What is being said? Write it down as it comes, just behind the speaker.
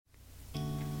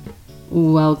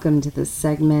Welcome to this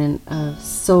segment of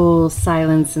Soul,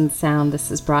 Silence, and Sound. This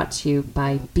is brought to you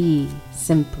by Be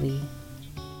Simply.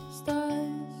 Stars,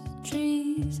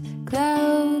 trees,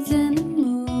 clouds, and the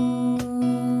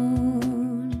moon.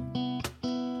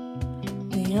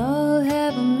 They all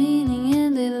have a meaning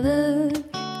and they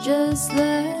look just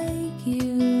like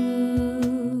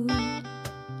you.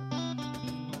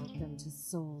 Welcome to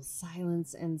Soul,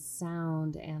 Silence, and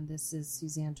Sound. And this is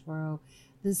Suzanne Toro.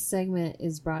 This segment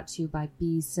is brought to you by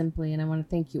Be Simply, and I want to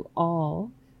thank you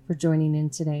all for joining in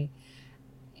today.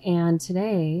 And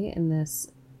today, in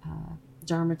this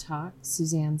Dharma Talk,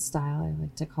 Suzanne style, I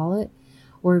like to call it,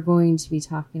 we're going to be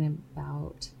talking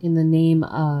about in the name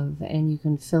of, and you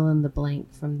can fill in the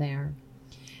blank from there.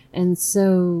 And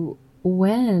so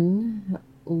when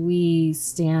we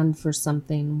stand for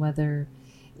something, whether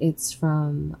it's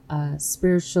from a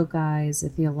spiritual guise, a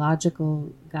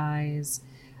theological guise,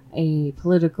 a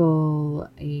political,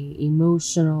 a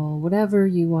emotional, whatever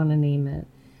you want to name it,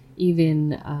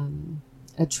 even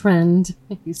a trend,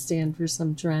 you stand for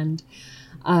some trend.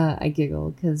 I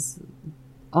giggle because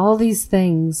all these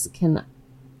things can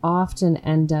often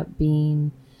end up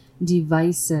being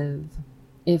divisive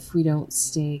if we don't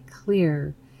stay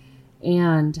clear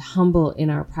and humble in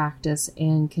our practice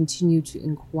and continue to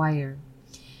inquire.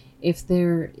 If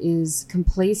there is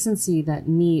complacency that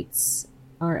meets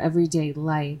our everyday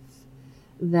life,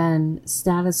 then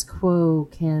status quo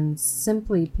can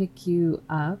simply pick you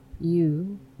up,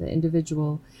 you, the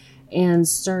individual, and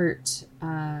start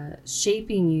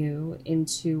shaping you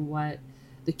into what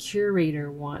the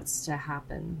curator wants to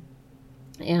happen.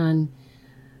 And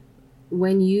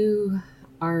when you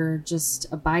are just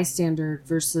a bystander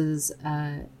versus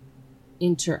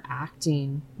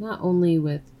interacting, not only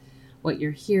with what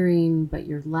you're hearing, but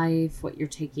your life, what you're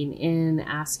taking in,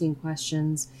 asking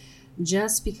questions.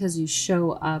 Just because you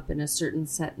show up in a certain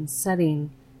set and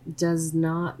setting does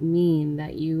not mean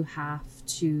that you have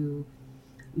to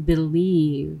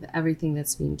believe everything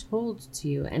that's being told to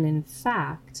you. And in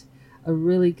fact, a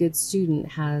really good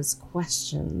student has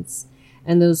questions.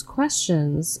 And those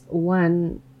questions,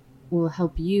 one, will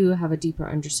help you have a deeper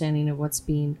understanding of what's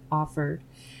being offered.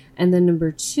 And then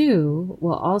number two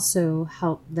will also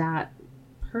help that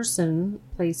person,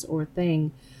 place, or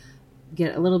thing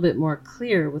get a little bit more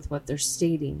clear with what they're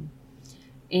stating.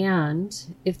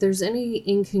 And if there's any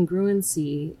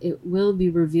incongruency, it will be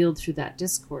revealed through that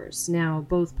discourse. Now,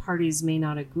 both parties may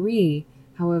not agree.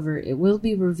 However, it will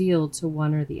be revealed to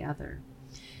one or the other.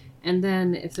 And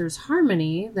then if there's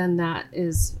harmony, then that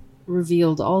is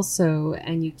revealed also,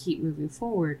 and you keep moving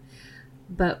forward.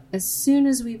 But as soon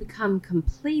as we become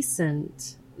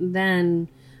complacent, then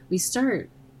we start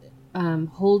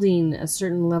holding a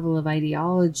certain level of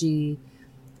ideology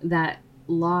that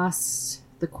lost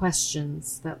the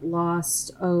questions, that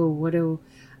lost, what do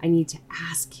I need to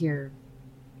ask here?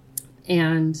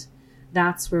 And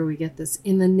that's where we get this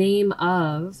in the name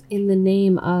of,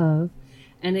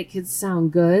 and it could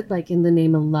sound good, like in the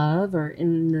name of love or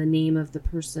in the name of the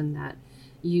person that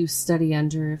you study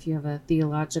under. If you have a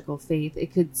theological faith,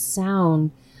 it could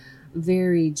sound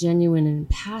very genuine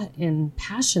and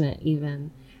passionate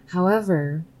even.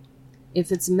 However,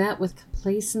 if it's met with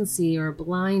complacency or a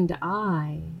blind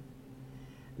eye,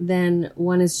 then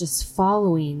one is just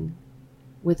following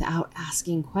without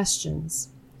asking questions.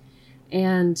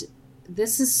 And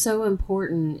this is so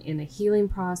important in a healing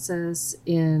process,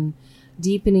 in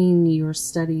deepening your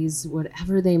studies,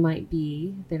 whatever they might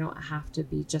be. They don't have to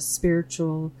be just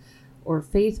spiritual or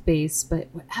faith-based, but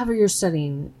whatever you're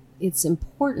studying, it's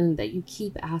important that you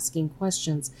keep asking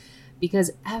questions.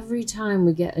 Because every time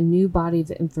we get a new body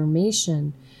of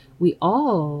information, we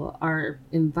all are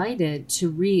invited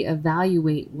to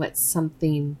reevaluate what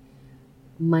something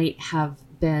might have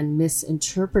been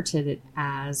misinterpreted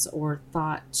as or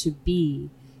thought to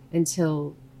be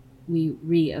until we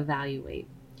reevaluate.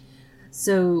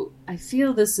 So I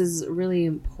feel this is really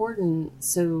important.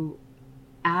 So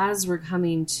as we're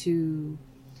coming to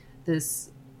this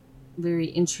very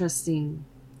interesting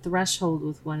threshold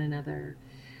with one another,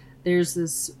 there's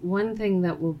this one thing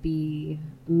that will be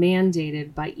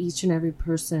mandated by each and every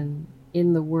person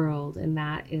in the world, and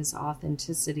that is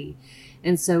authenticity.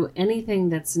 And so anything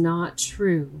that's not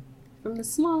true, from the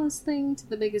smallest thing to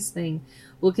the biggest thing,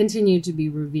 will continue to be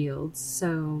revealed.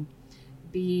 So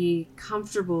be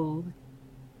comfortable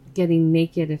getting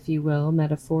naked, if you will,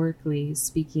 metaphorically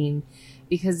speaking,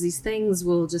 because these things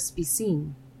will just be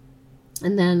seen.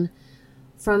 And then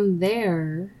from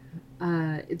there,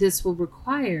 this will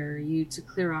require you to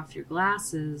clear off your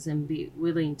glasses and be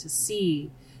willing to see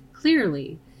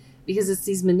clearly, because it's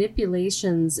these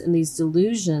manipulations and these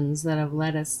delusions that have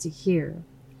led us to here.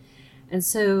 And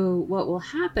so what will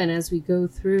happen as we go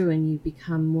through and you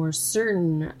become more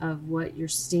certain of what you're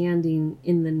standing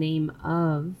in the name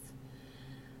of,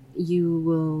 you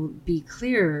will be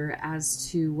clearer as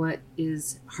to what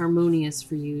is harmonious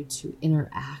for you to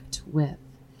interact with.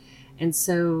 And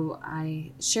so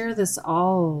I share this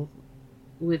all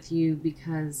with you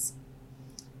because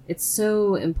it's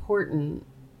so important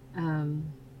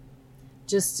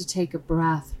just to take a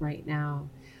breath right now.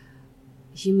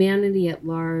 Humanity at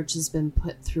large has been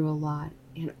put through a lot,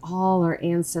 and all our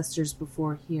ancestors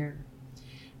before here.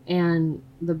 And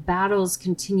the battles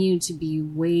continue to be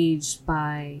waged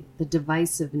by the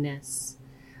divisiveness,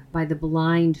 by the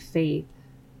blind faith,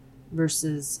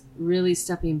 versus really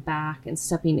stepping back and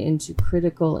stepping into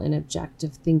critical and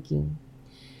objective thinking.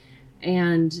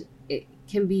 And it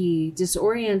can be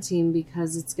disorienting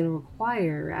because it's going to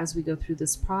require, as we go through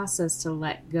this process, to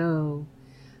let go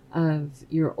of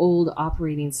your old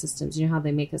operating systems. You know how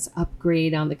they make us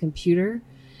upgrade on the computer?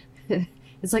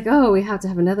 It's like, oh, we have to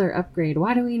have another upgrade.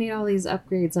 Why do we need all these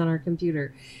upgrades on our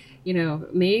computer? You know,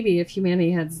 maybe if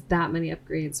humanity had that many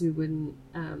upgrades, we wouldn't,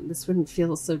 this wouldn't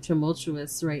feel so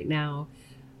tumultuous right now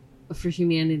for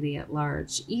humanity at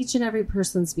large. Each and every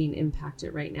person's being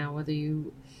impacted right now, whether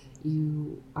you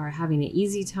are having an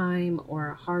easy time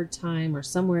or a hard time or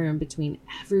somewhere in between.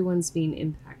 Everyone's being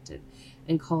impacted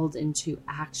and called into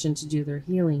action to do their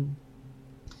healing.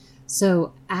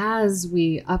 So as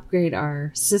we upgrade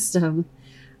our system,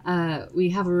 we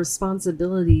have a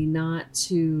responsibility not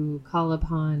to call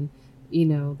upon,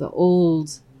 the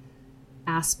old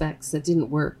aspects that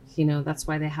didn't work. That's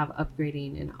why they have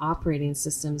upgrading and operating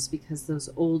systems, because those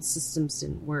old systems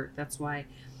didn't work. That's why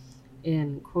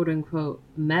in quote unquote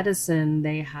medicine,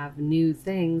 they have new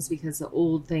things because the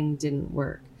old thing didn't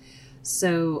work.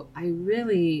 So I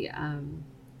really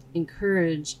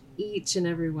encourage each and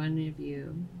every one of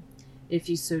you, if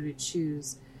you so to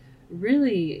choose,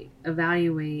 really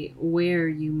evaluate where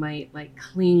you might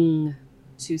cling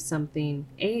to something,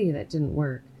 A, that didn't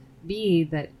work, B,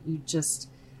 that you just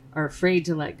are afraid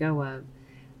to let go of,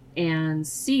 and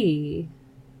C,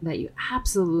 that you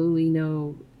absolutely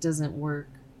know doesn't work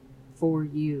for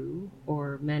you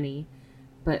or many,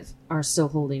 but are still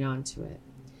holding on to it.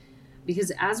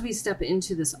 Because as we step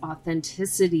into this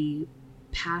authenticity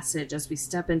passage, as we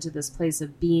step into this place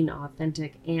of being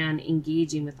authentic and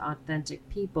engaging with authentic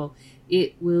people,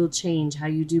 it will change how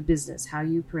you do business, how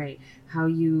you pray, how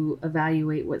you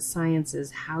evaluate what science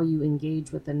is, how you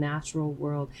engage with the natural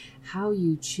world, how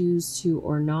you choose to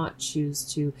or not choose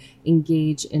to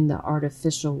engage in the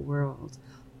artificial world.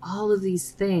 All of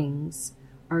these things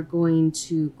are going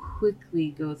to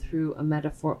quickly go through a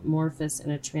metamorphosis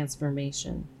and a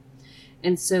transformation.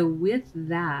 And so with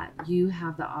that, you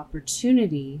have the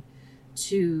opportunity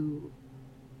to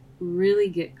really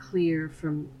get clear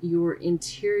from your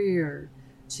interior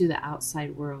to the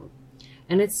outside world.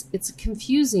 And it's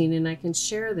confusing, and I can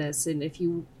share this. And if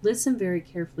you listen very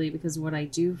carefully, because what I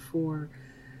do for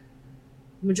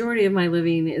the majority of my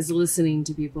living is listening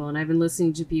to people. And I've been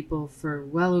listening to people for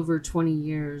well over 20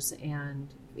 years and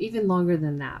even longer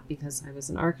than that, because I was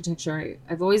in architecture.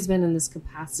 I've always been in this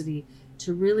capacity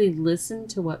to really listen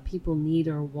to what people need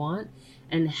or want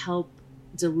and help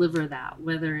deliver that,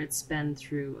 whether it's been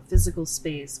through a physical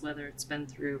space, whether it's been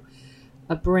through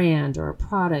a brand or a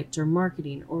product or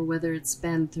marketing, or whether it's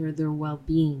been through their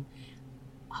well-being.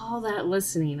 All that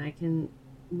listening, I can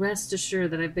rest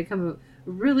assured that I've become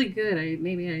really good.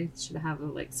 Maybe I should have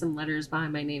some letters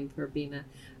behind my name for being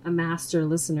a master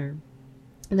listener.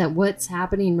 And that what's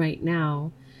happening right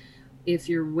now, if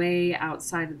you're way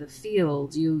outside of the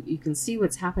field, you can see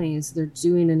what's happening is they're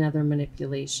doing another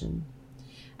manipulation.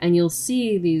 And you'll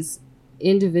see these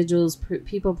individuals,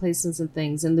 people, places, and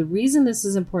things. And the reason this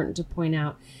is important to point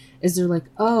out is they're like,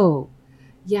 oh,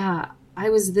 yeah, I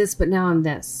was this, but now I'm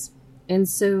this. And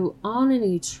so on an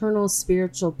eternal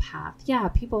spiritual path, yeah,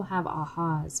 people have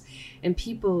ahas and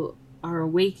people are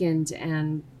awakened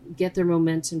and get their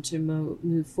momentum to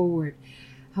move forward.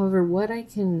 However, what I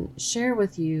can share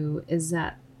with you is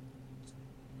that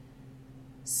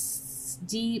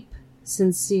deep,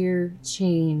 sincere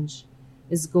change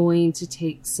is going to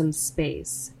take some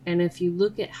space. And if you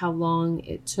look at how long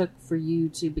it took for you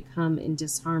to become in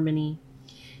disharmony,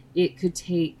 it could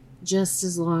take just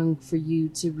as long for you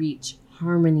to reach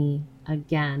harmony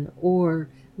again, or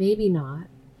maybe not.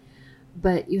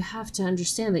 But you have to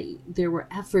understand that there were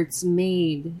efforts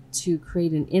made to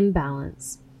create an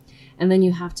imbalance. And then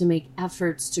you have to make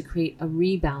efforts to create a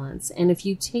rebalance. And if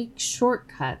you take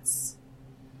shortcuts,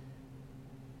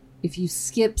 if you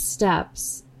skip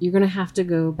steps, you're going to have to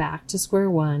go back to square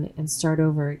one and start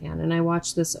over again. And I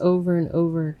watch this over and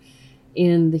over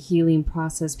in the healing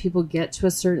process, people get to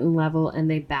a certain level and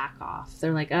they back off.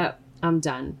 They're like, oh, I'm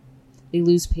done. They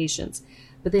lose patience.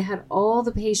 But they had all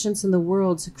the patience in the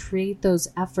world to create those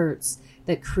efforts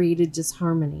that created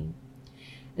disharmony.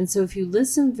 And so if you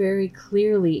listen very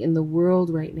clearly in the world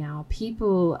right now,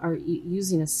 people are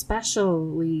using,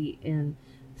 especially in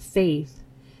faith,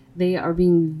 they are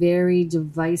being very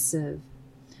divisive.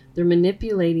 They're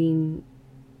manipulating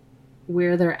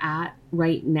where they're at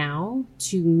right now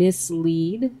to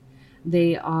mislead.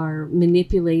 They are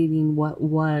manipulating what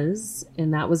was,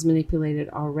 and that was manipulated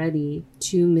already,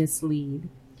 to mislead.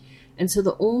 And so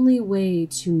the only way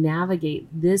to navigate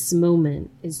this moment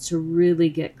is to really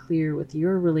get clear with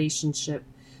your relationship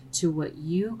to what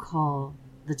you call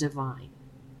the divine.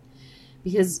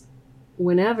 Because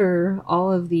whenever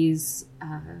all of these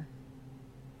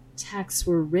texts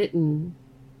were written,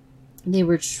 they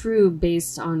were true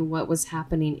based on what was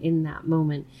happening in that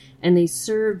moment, and they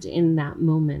served in that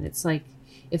moment. It's like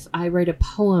if I write a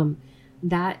poem,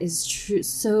 that is true,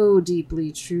 so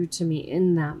deeply true to me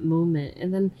in that moment,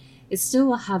 and then it still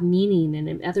will have meaning,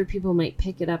 and other people might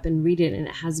pick it up and read it and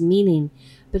it has meaning,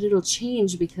 but it'll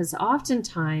change because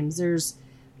oftentimes there's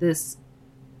this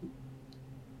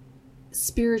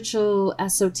spiritual,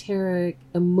 esoteric,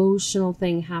 emotional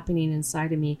thing happening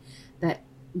inside of me that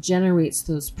generates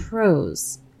those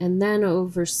prose. And then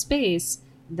over space,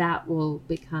 that will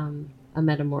become a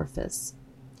metamorphosis.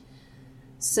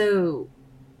 So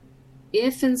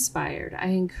if inspired, I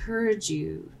encourage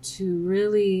you to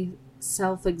really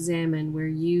self-examine where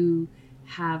you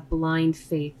have blind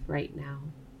faith right now.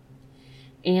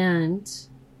 And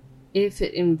if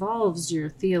it involves your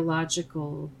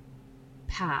theological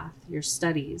path, your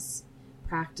studies,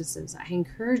 practices, I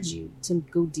encourage you to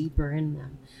go deeper in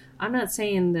them. I'm not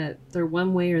saying that they're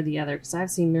one way or the other, because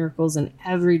I've seen miracles in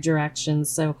every direction.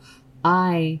 So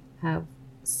I have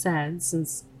said,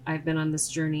 since I've been on this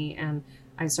journey and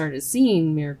I started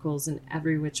seeing miracles in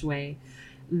every which way,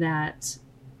 that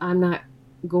I'm not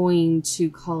going to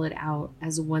call it out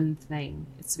as one thing.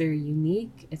 It's very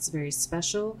unique, it's very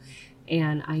special,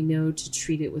 and I know to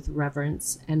treat it with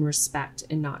reverence and respect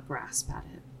and not grasp at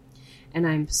it. And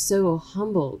I'm so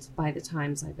humbled by the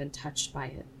times I've been touched by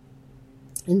it.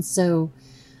 And so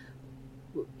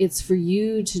it's for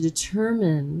you to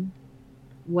determine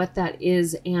what that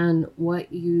is and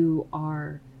what you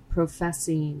are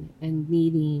professing and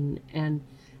needing and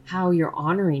how you're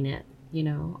honoring it. You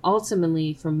know,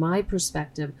 ultimately, from my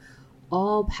perspective,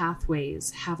 all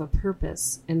pathways have a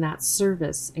purpose, and that's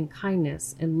service and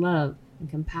kindness and love and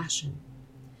compassion.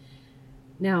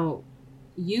 Now,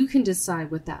 you can decide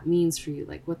what that means for you,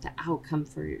 like what the outcome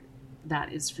for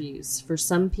that is for you. For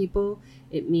some people,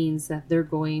 it means that they're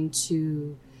going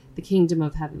to the kingdom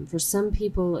of heaven. For some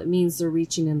people, it means they're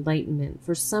reaching enlightenment.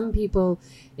 For some people,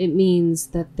 it means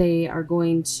that they are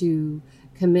going to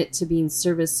commit to being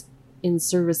in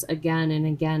service again and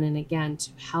again and again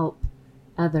to help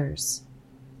others.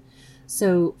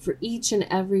 So for each and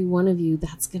every one of you,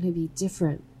 that's going to be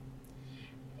different.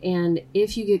 And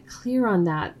if you get clear on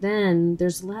that, then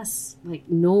there's less like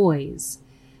noise,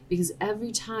 because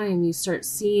every time you start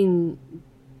seeing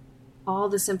all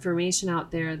this information out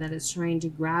there that is trying to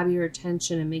grab your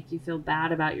attention and make you feel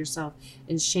bad about yourself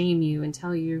and shame you and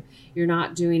tell you you're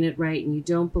not doing it right and you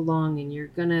don't belong and you're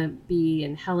going to be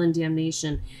in hell and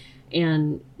damnation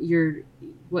and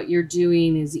what you're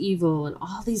doing is evil and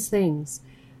all these things,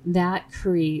 that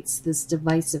creates this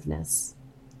divisiveness.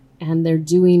 And they're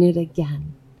doing it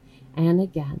again and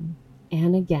again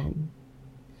and again.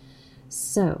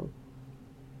 So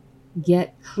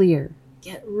get clear,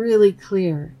 get really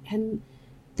clear. And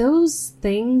those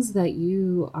things that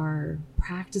you are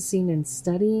practicing and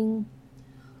studying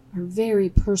are very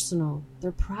personal.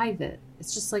 They're private.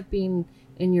 It's just like being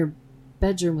in your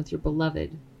bedroom with your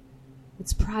beloved.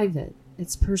 It's private.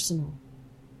 It's personal.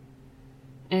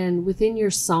 And within your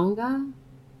Sangha,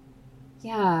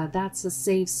 yeah, that's a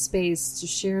safe space to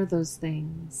share those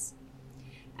things.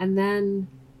 And then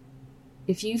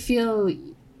if you feel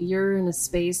you're in a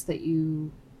space that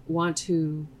you want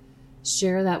to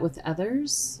share that with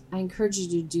others, I encourage you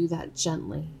to do that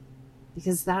gently,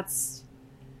 because that's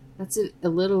a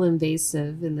little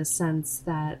invasive in the sense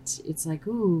that it's like,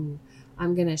 ooh,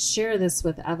 I'm going to share this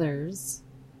with others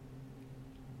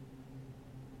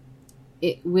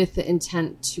with the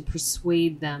intent to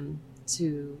persuade them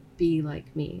to be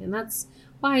like me. And that's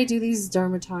why I do these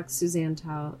Dharma talks Suzanne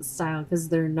style,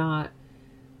 because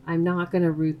I'm not going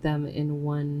to root them in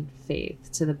one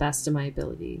faith to the best of my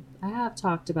ability. I have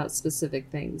talked about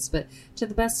specific things, but to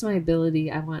the best of my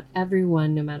ability, I want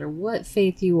everyone, no matter what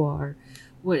faith you are,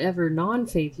 whatever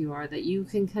non-faith you are, that you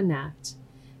can connect,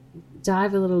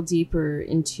 dive a little deeper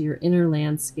into your inner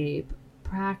landscape,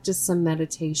 practice some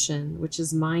meditation, which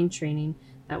is mind training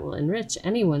that will enrich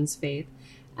anyone's faith,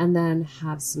 and then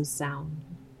have some sound.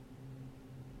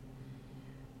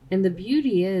 And the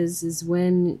beauty is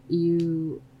when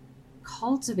you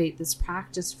cultivate this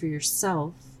practice for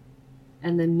yourself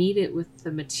and then meet it with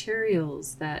the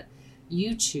materials that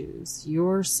you choose,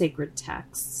 your sacred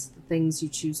texts, the things you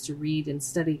choose to read and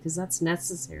study, because that's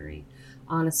necessary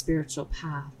on a spiritual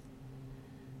path.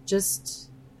 Just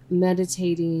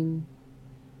meditating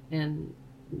and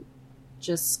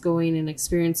just going and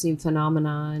experiencing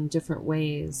phenomena in different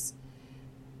ways,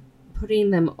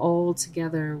 putting them all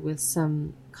together with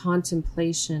some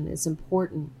contemplation is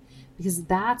important, because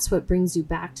that's what brings you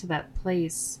back to that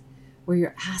place where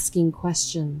you're asking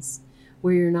questions,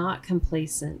 where you're not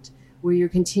complacent, where you're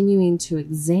continuing to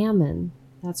examine.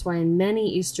 That's why in many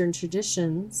Eastern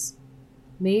traditions,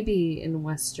 maybe in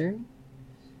Western,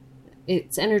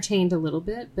 it's entertained a little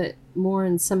bit, but more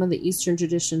in some of the Eastern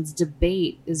traditions,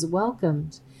 debate is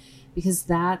welcomed, because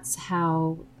that's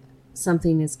how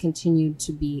something is continued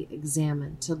to be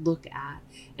examined, to look at,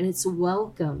 and it's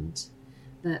welcomed.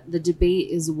 The debate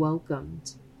is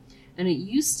welcomed. And it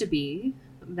used to be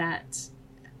that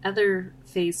other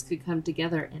faiths could come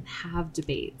together and have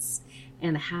debates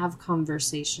and have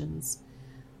conversations,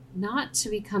 not to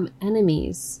become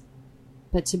enemies,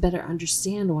 but to better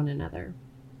understand one another.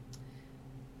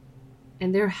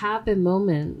 And there have been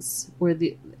moments where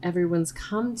everyone's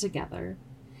come together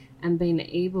and been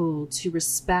able to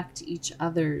respect each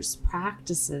other's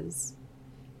practices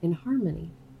in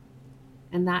harmony.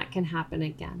 And that can happen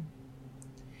again.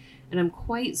 And I'm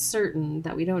quite certain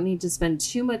that we don't need to spend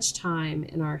too much time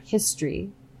in our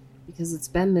history, because it's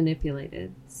been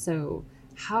manipulated. So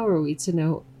how are we to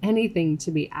know anything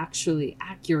to be actually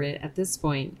accurate at this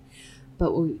point?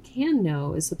 But what we can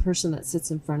know is the person that sits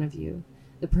in front of you,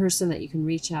 the person that you can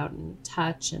reach out and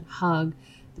touch and hug,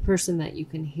 the person that you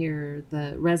can hear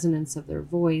the resonance of their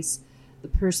voice, the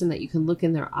person that you can look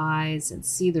in their eyes and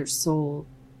see their soul.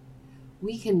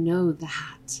 We can know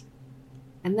that.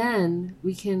 And then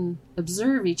we can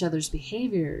observe each other's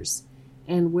behaviors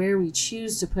and where we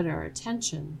choose to put our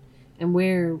attention and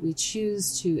where we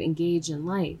choose to engage in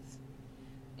life.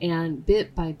 And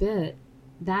bit by bit,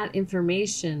 that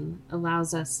information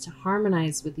allows us to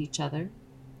harmonize with each other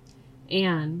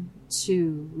and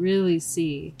to really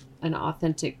see an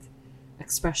authentic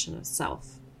expression of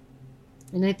self.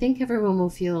 And I think everyone will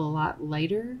feel a lot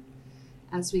lighter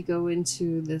as we go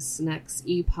into this next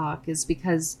epoch, is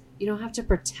because you don't have to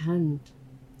pretend.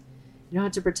 You don't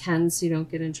have to pretend so you don't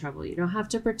get in trouble. You don't have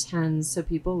to pretend so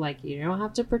people like you. You don't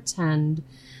have to pretend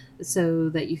so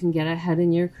that you can get ahead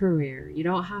in your career. You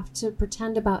don't have to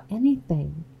pretend about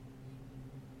anything.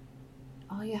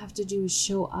 All you have to do is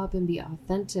show up and be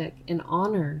authentic and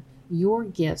honor your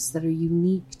gifts that are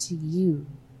unique to you.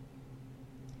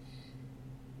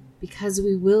 Because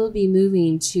we will be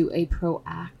moving to a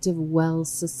proactive, well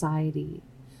society,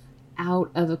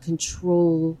 out of a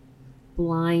control,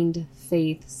 blind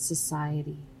faith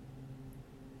society.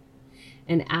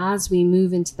 And as we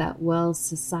move into that well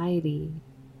society,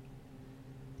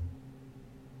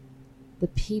 the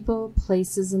people,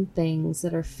 places, and things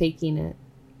that are faking it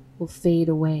will fade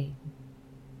away.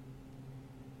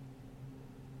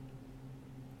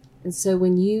 And so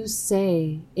when you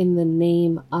say in the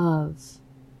name of,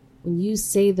 when you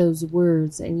say those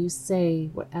words and you say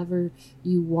whatever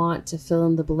you want to fill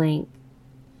in the blank,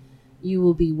 you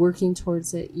will be working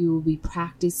towards it, you will be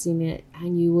practicing it,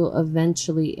 and you will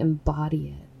eventually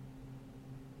embody it.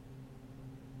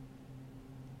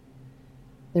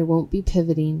 There won't be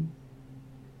pivoting.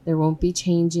 There won't be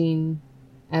changing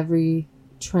every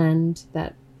trend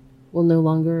that will no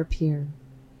longer appear.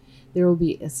 There will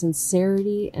be a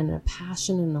sincerity and a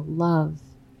passion and a love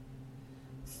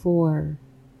for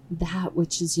that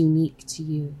which is unique to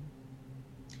you.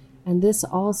 And this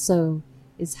also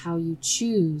is how you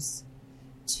choose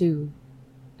to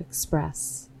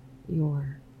express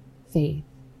your faith,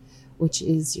 which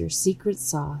is your secret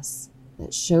sauce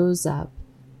that shows up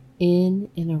in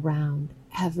and around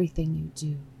everything you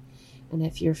do. And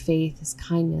if your faith is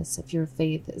kindness, if your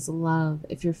faith is love,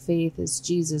 if your faith is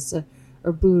Jesus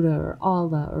or Buddha or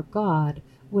Allah or God,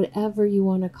 whatever you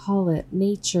want to call it,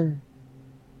 nature,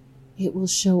 it will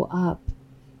show up.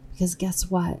 Because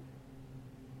guess what?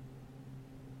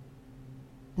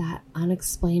 That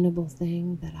unexplainable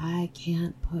thing that I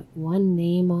can't put one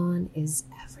name on is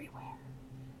everywhere.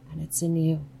 And it's in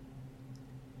you.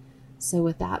 So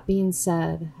with that being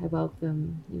said, I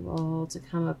welcome you all to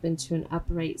come up into an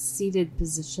upright seated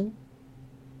position.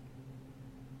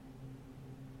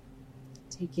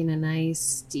 Taking a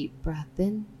nice deep breath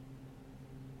in.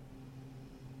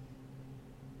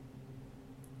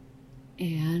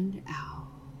 And out.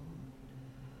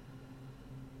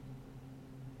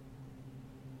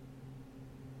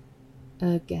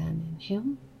 Again,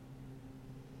 inhale.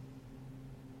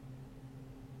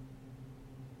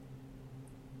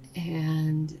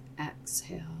 And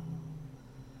exhale.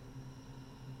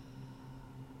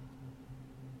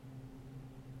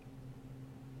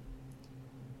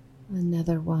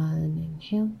 Another one,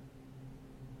 inhale.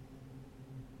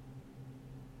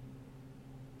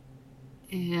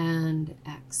 And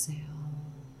exhale.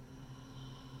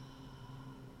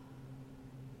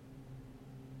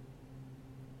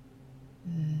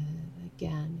 Good.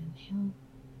 Again, inhale.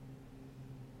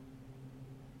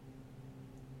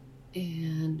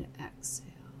 And exhale.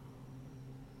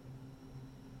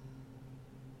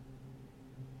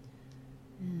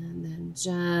 And then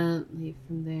gently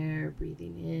from there,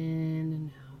 breathing in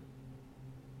and out,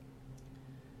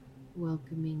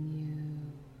 welcoming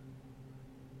you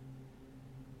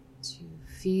to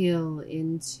feel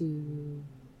into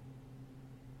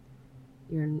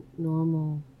your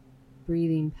normal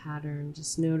breathing pattern.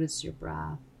 Just notice your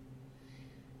breath.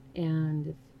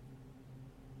 And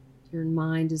if your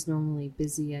mind is normally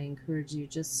busy, I encourage you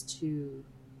just to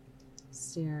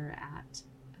stare at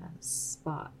a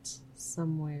spot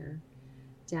somewhere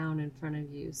down in front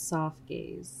of you, soft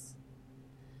gaze.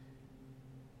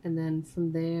 And then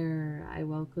from there, I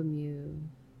welcome you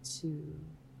to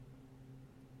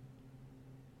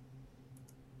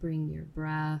bring your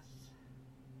breath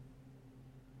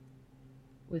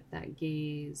with that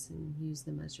gaze and use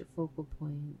them as your focal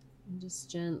point, and just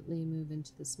gently move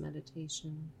into this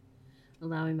meditation,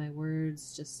 allowing my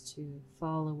words just to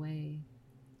fall away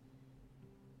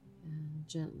and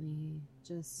gently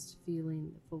just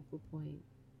feeling the focal point.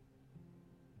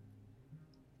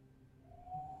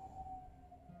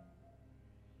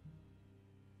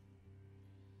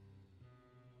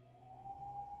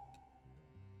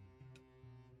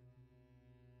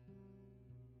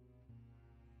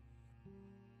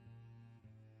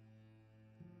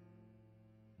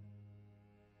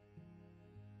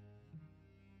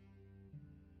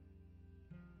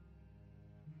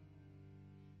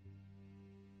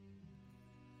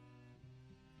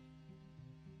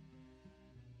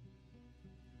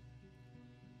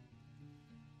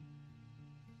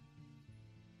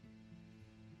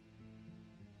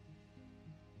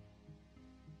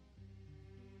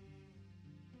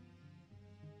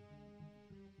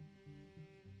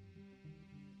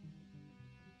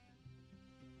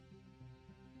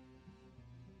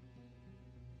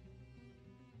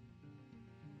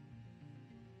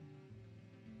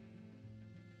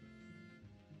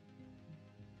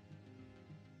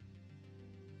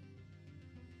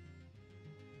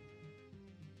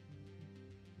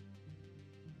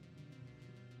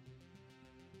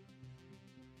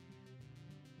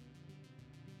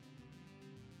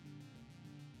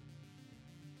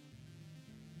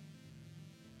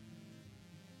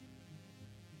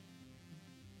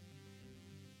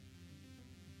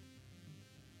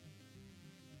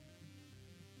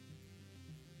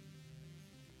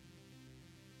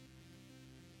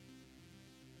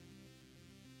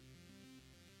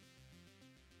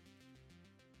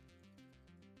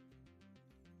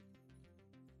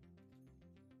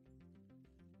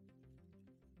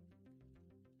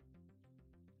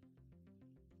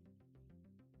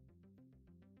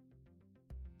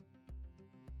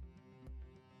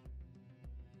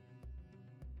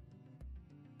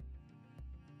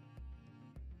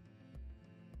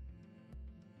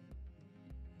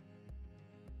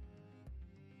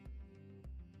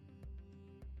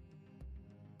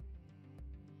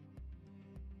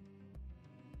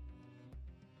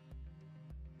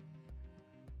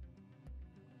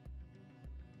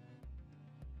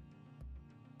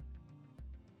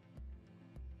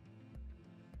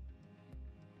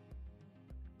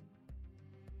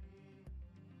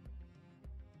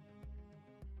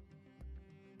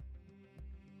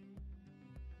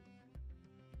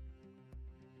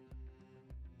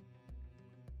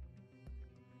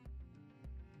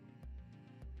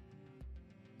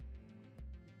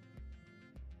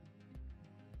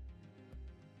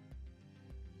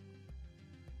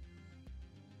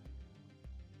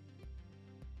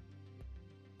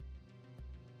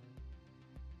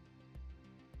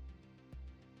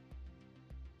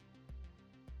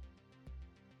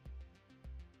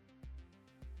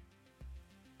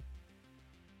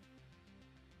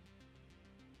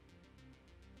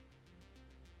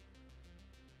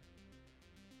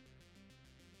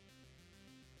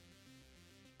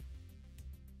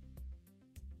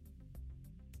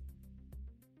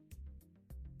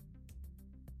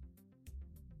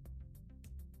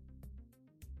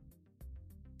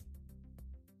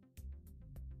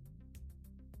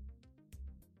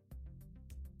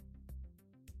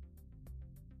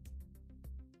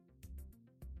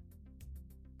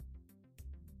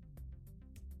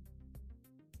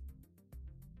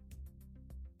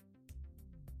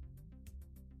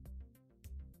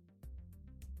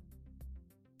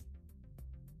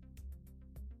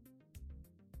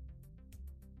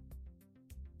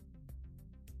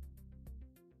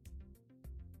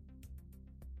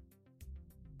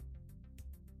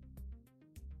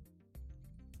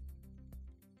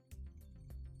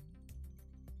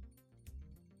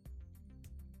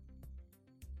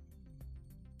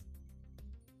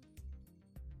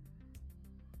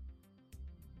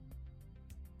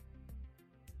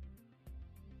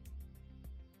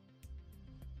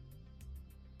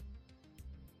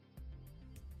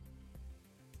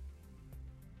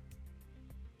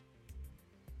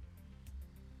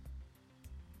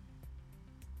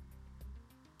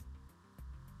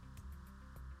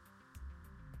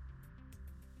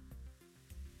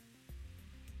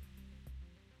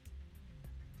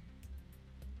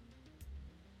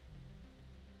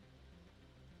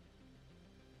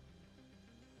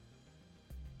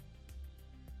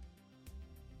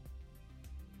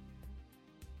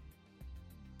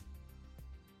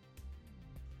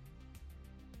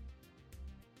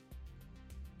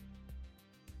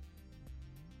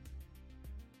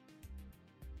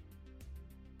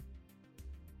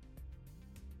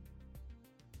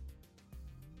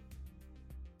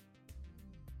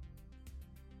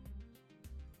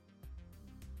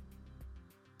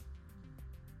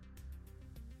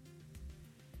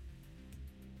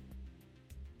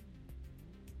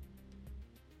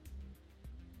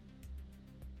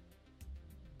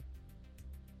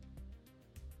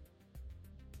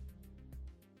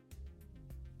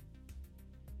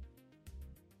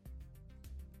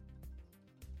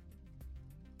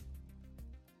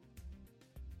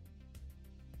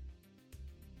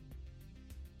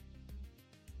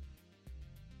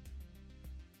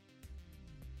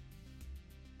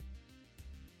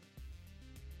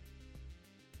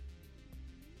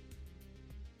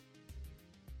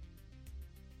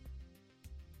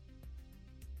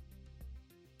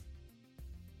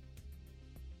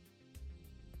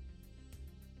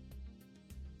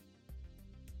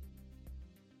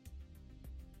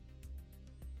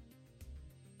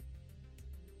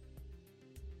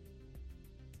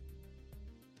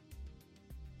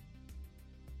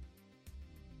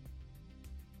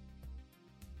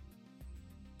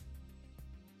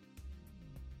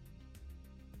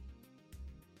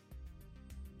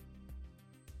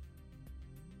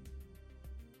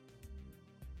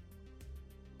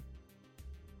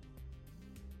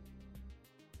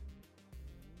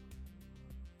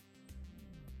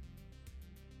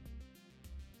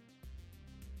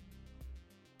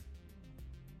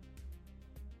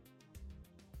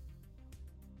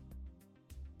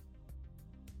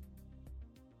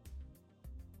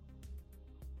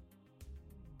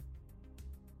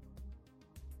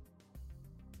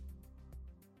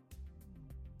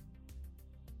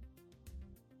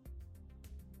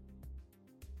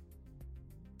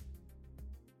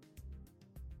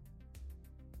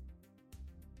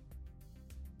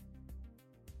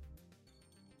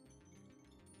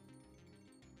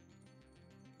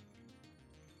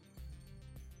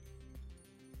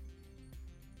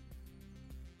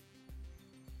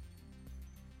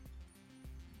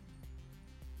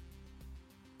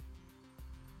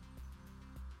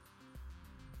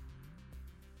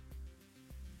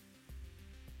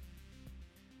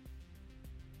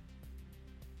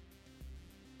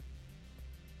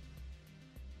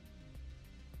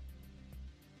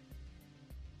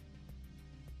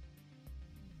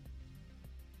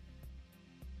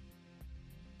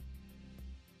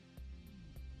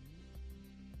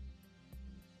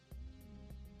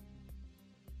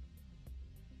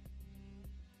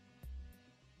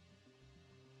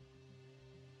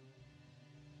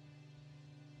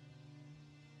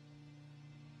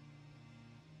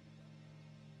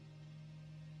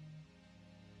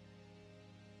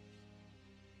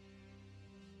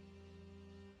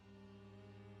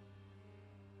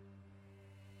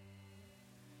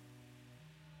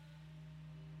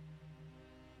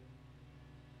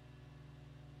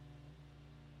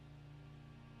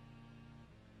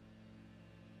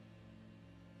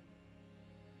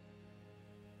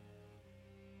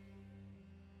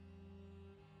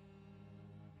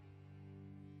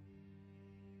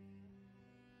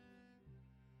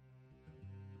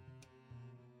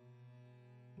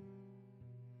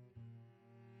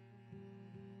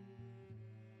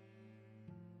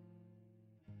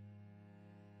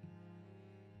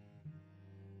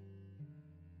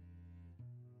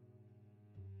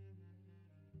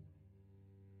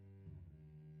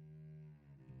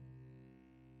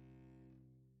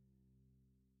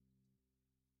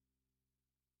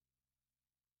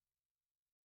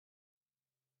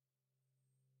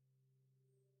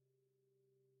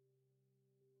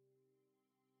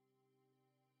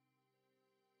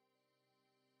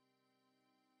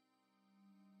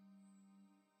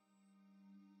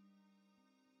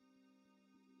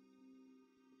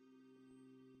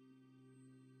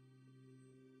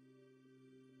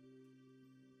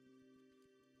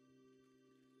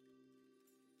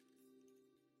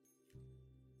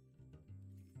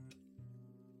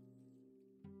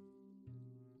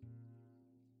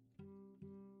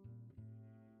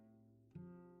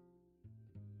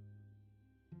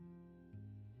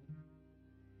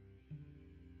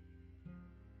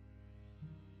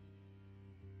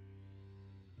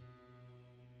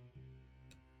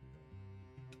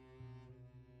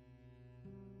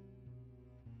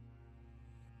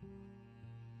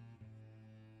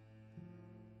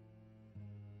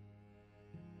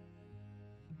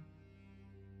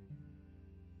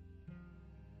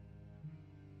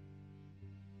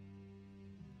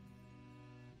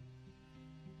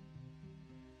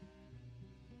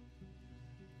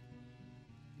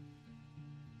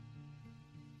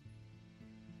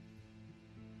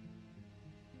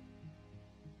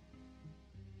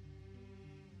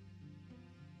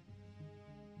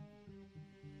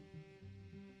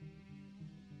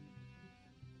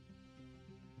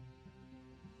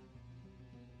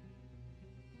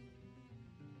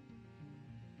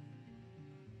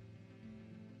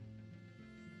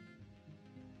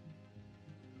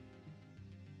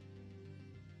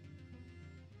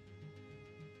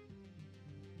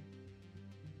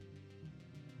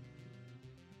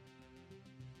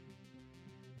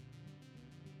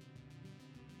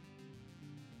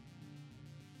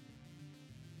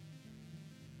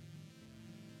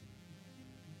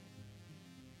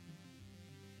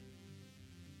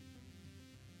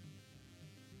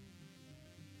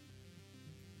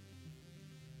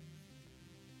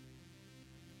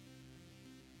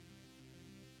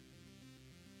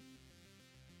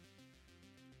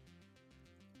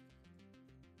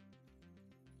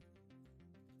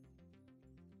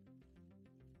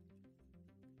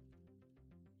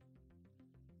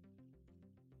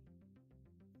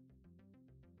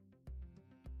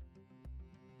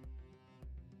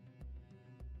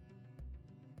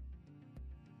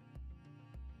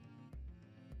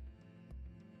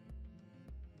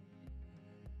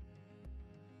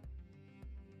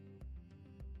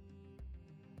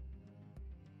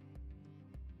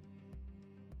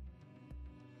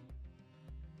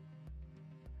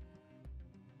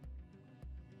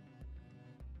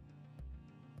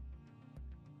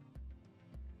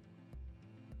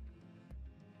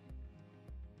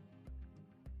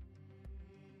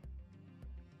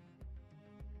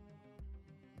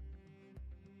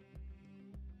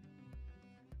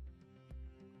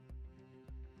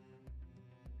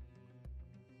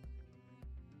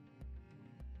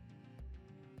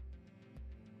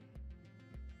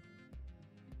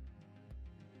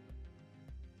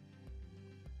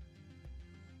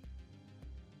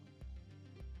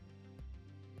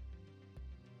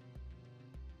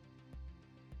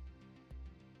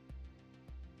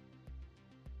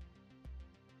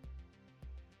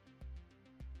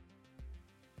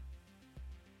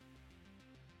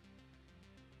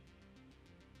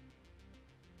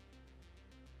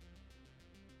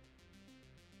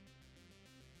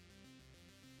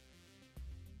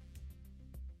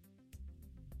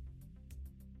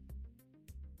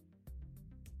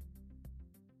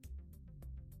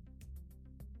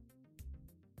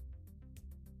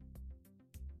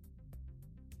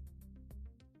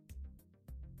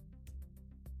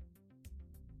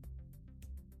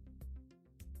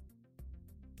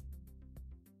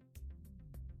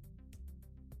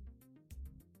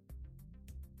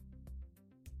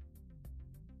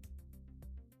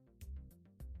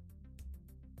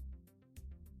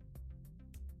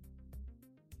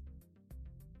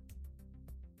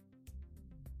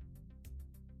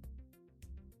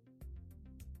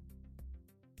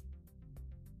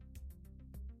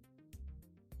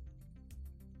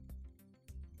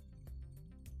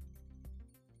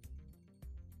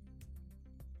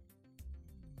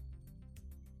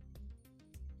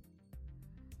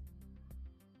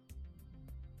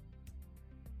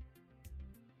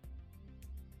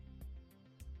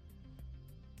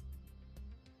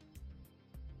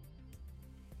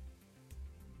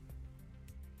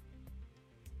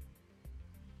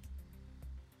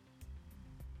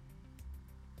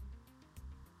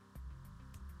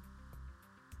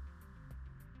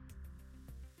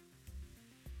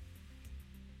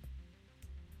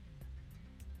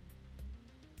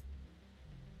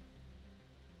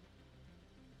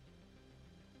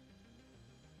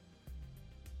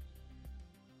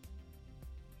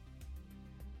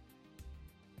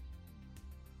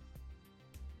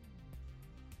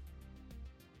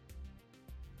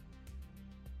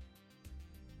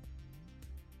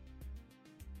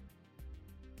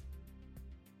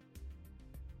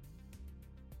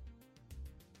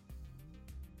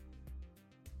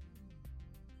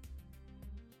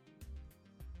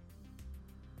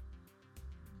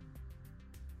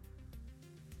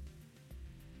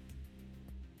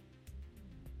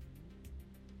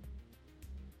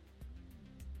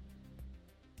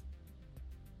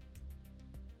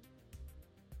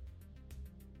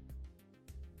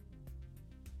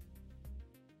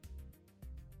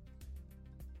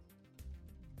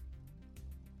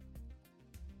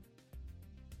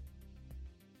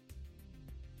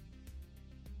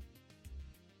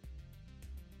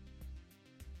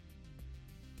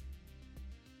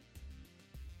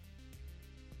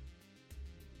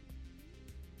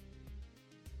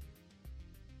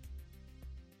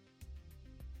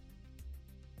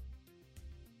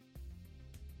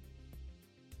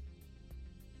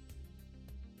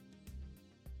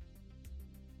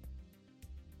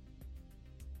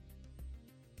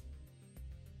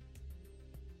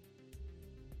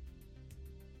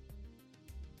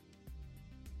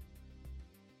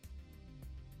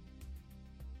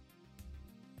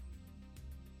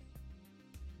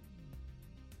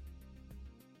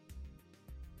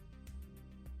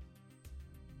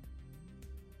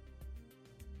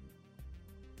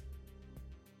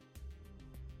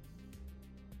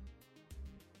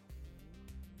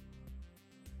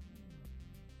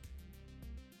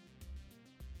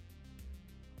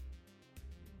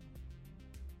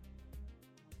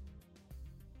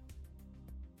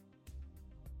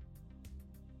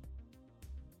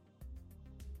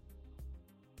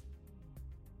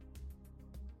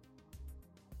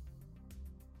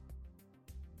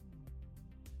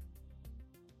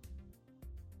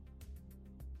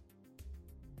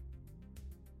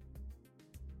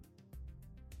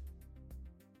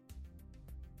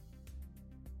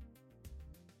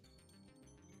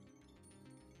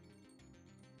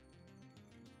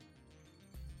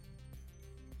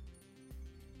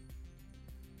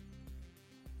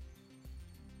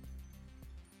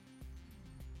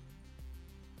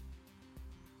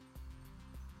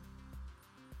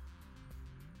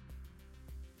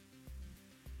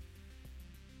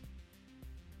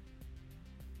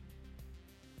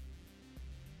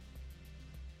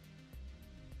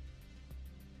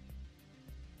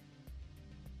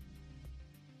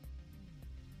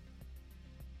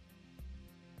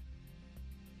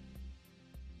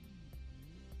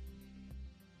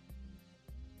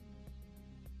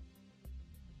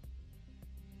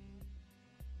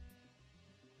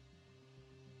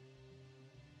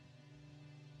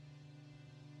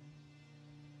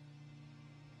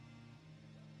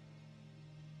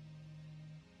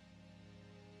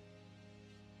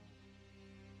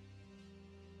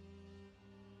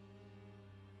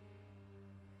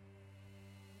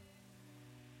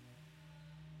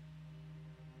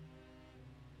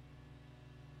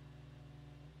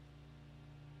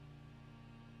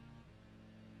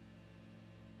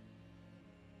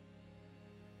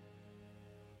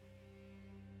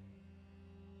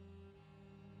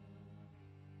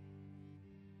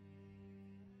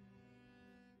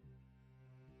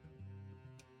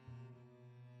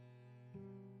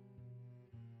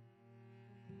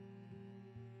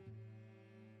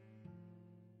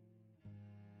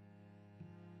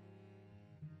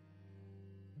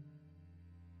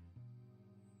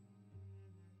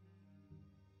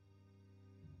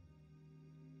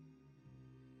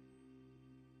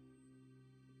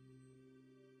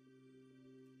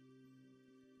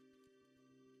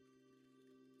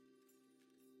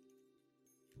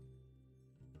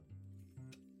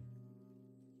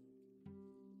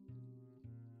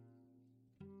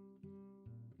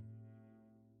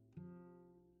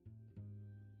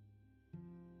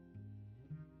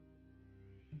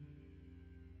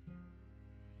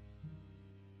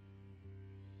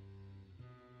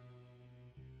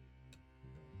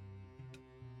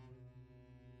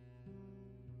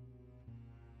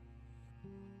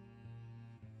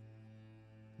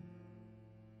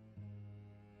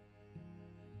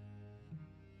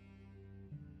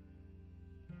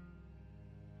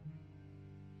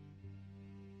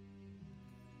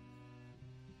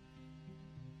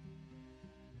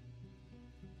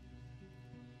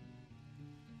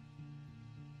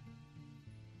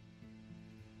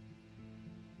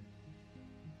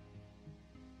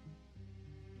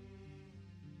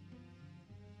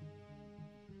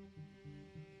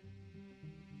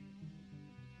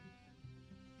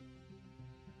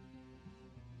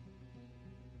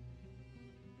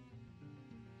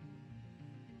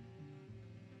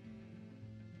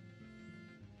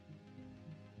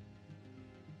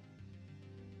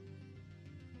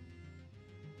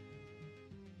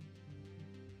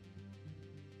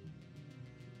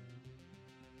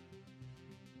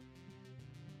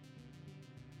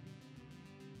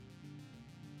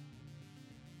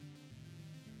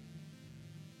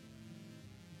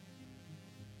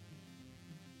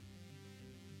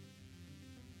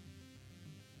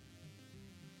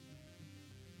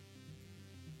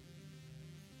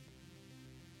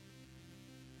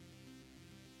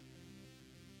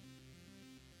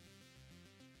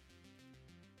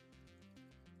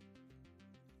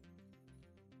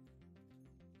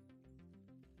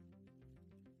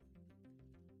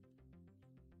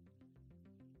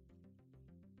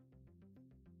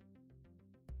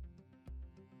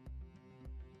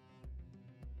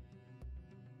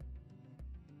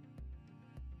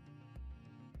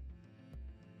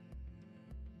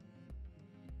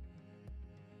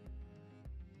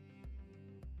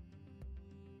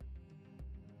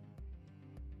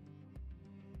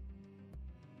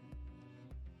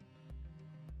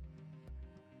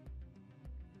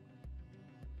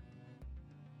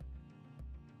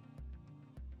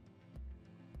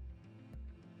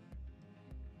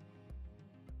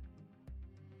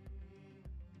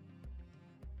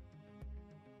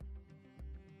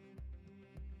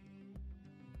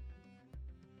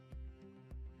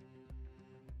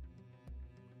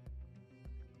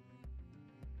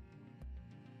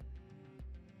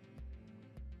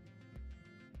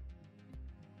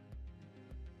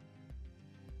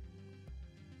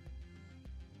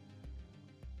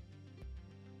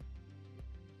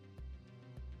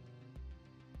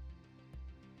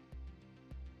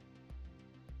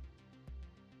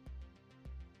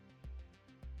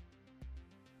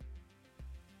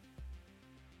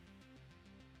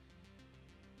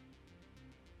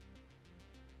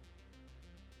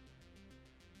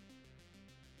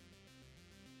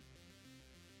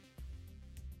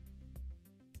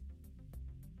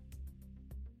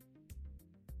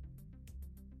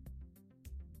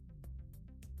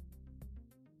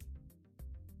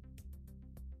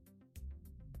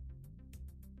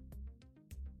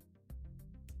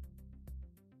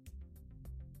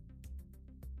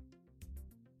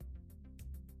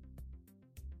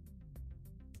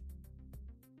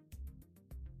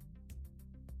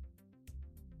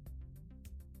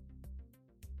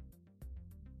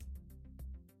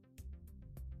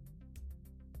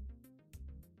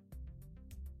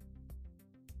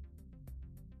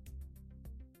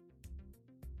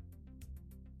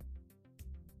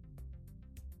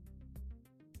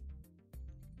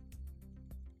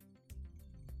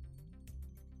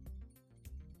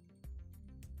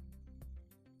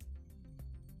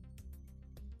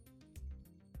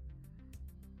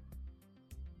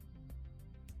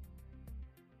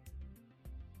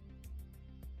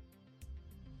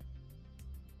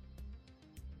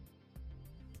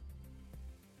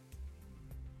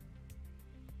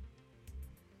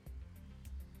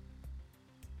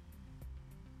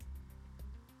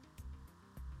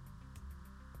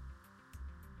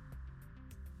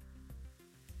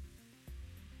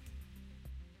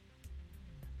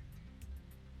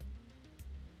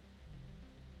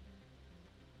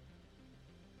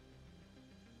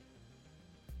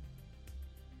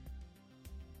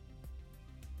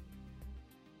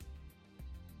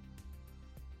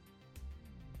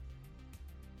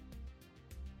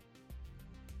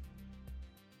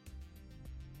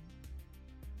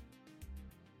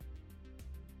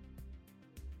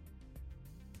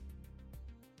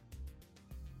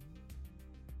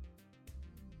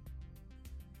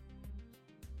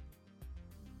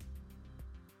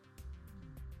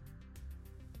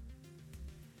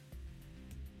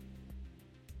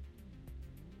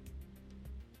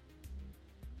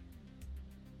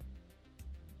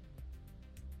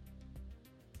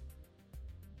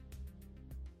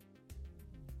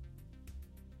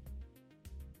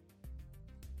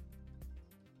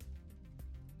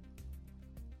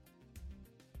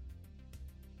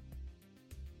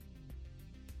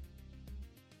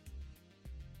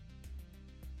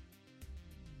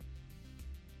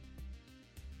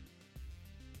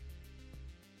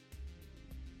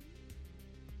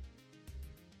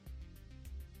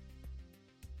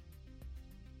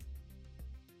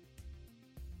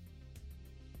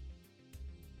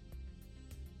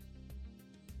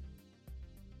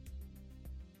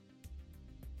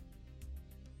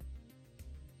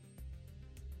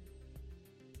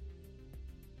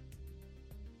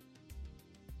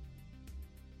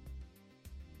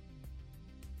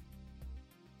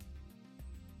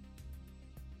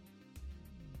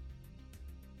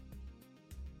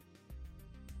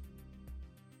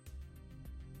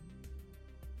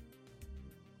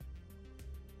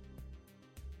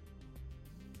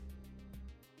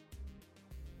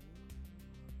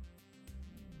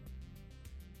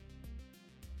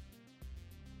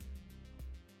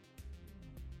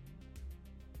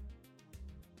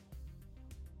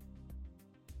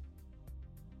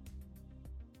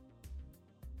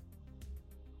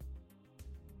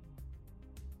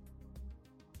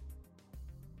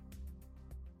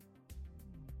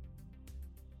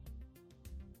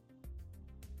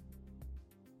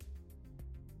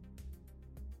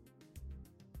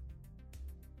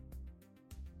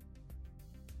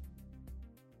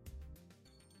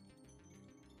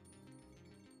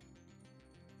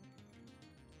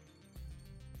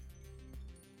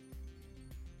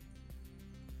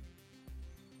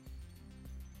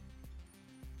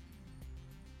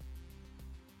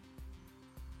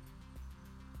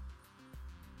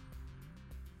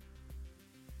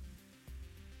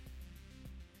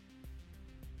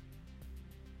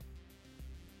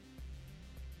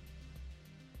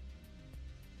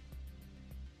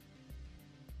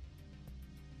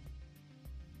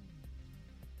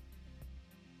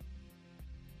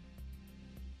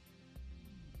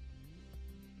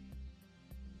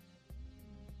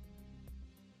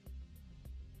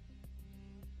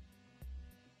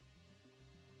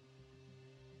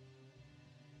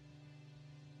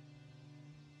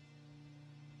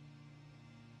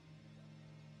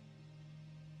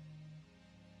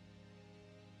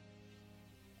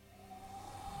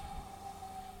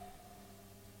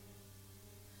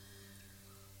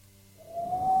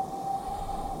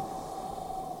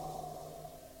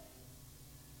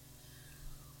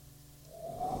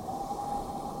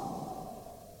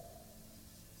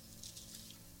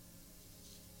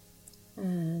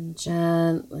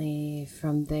 Gently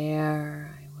from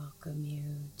there, I welcome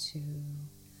you to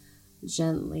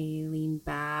gently lean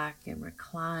back and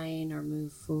recline or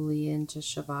move fully into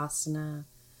Shavasana,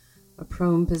 a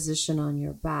prone position on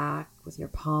your back with your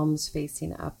palms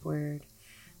facing upward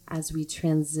as we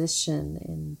transition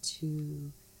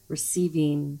into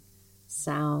receiving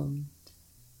sound.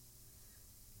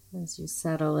 As you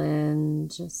settle in,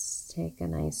 just take a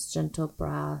nice gentle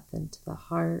breath into the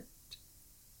heart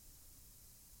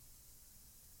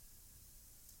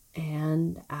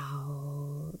and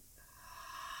out.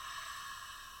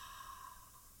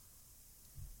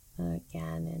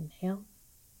 Again, inhale.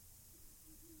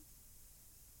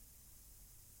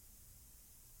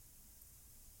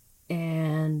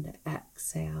 And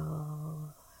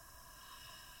exhale.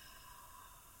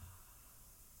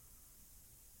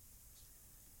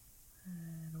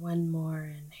 And one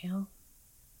more inhale.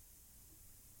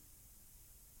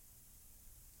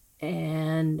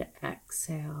 And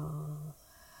exhale.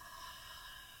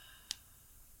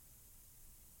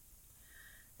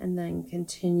 And then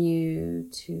continue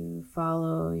to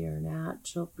follow your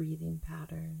natural breathing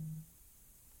pattern.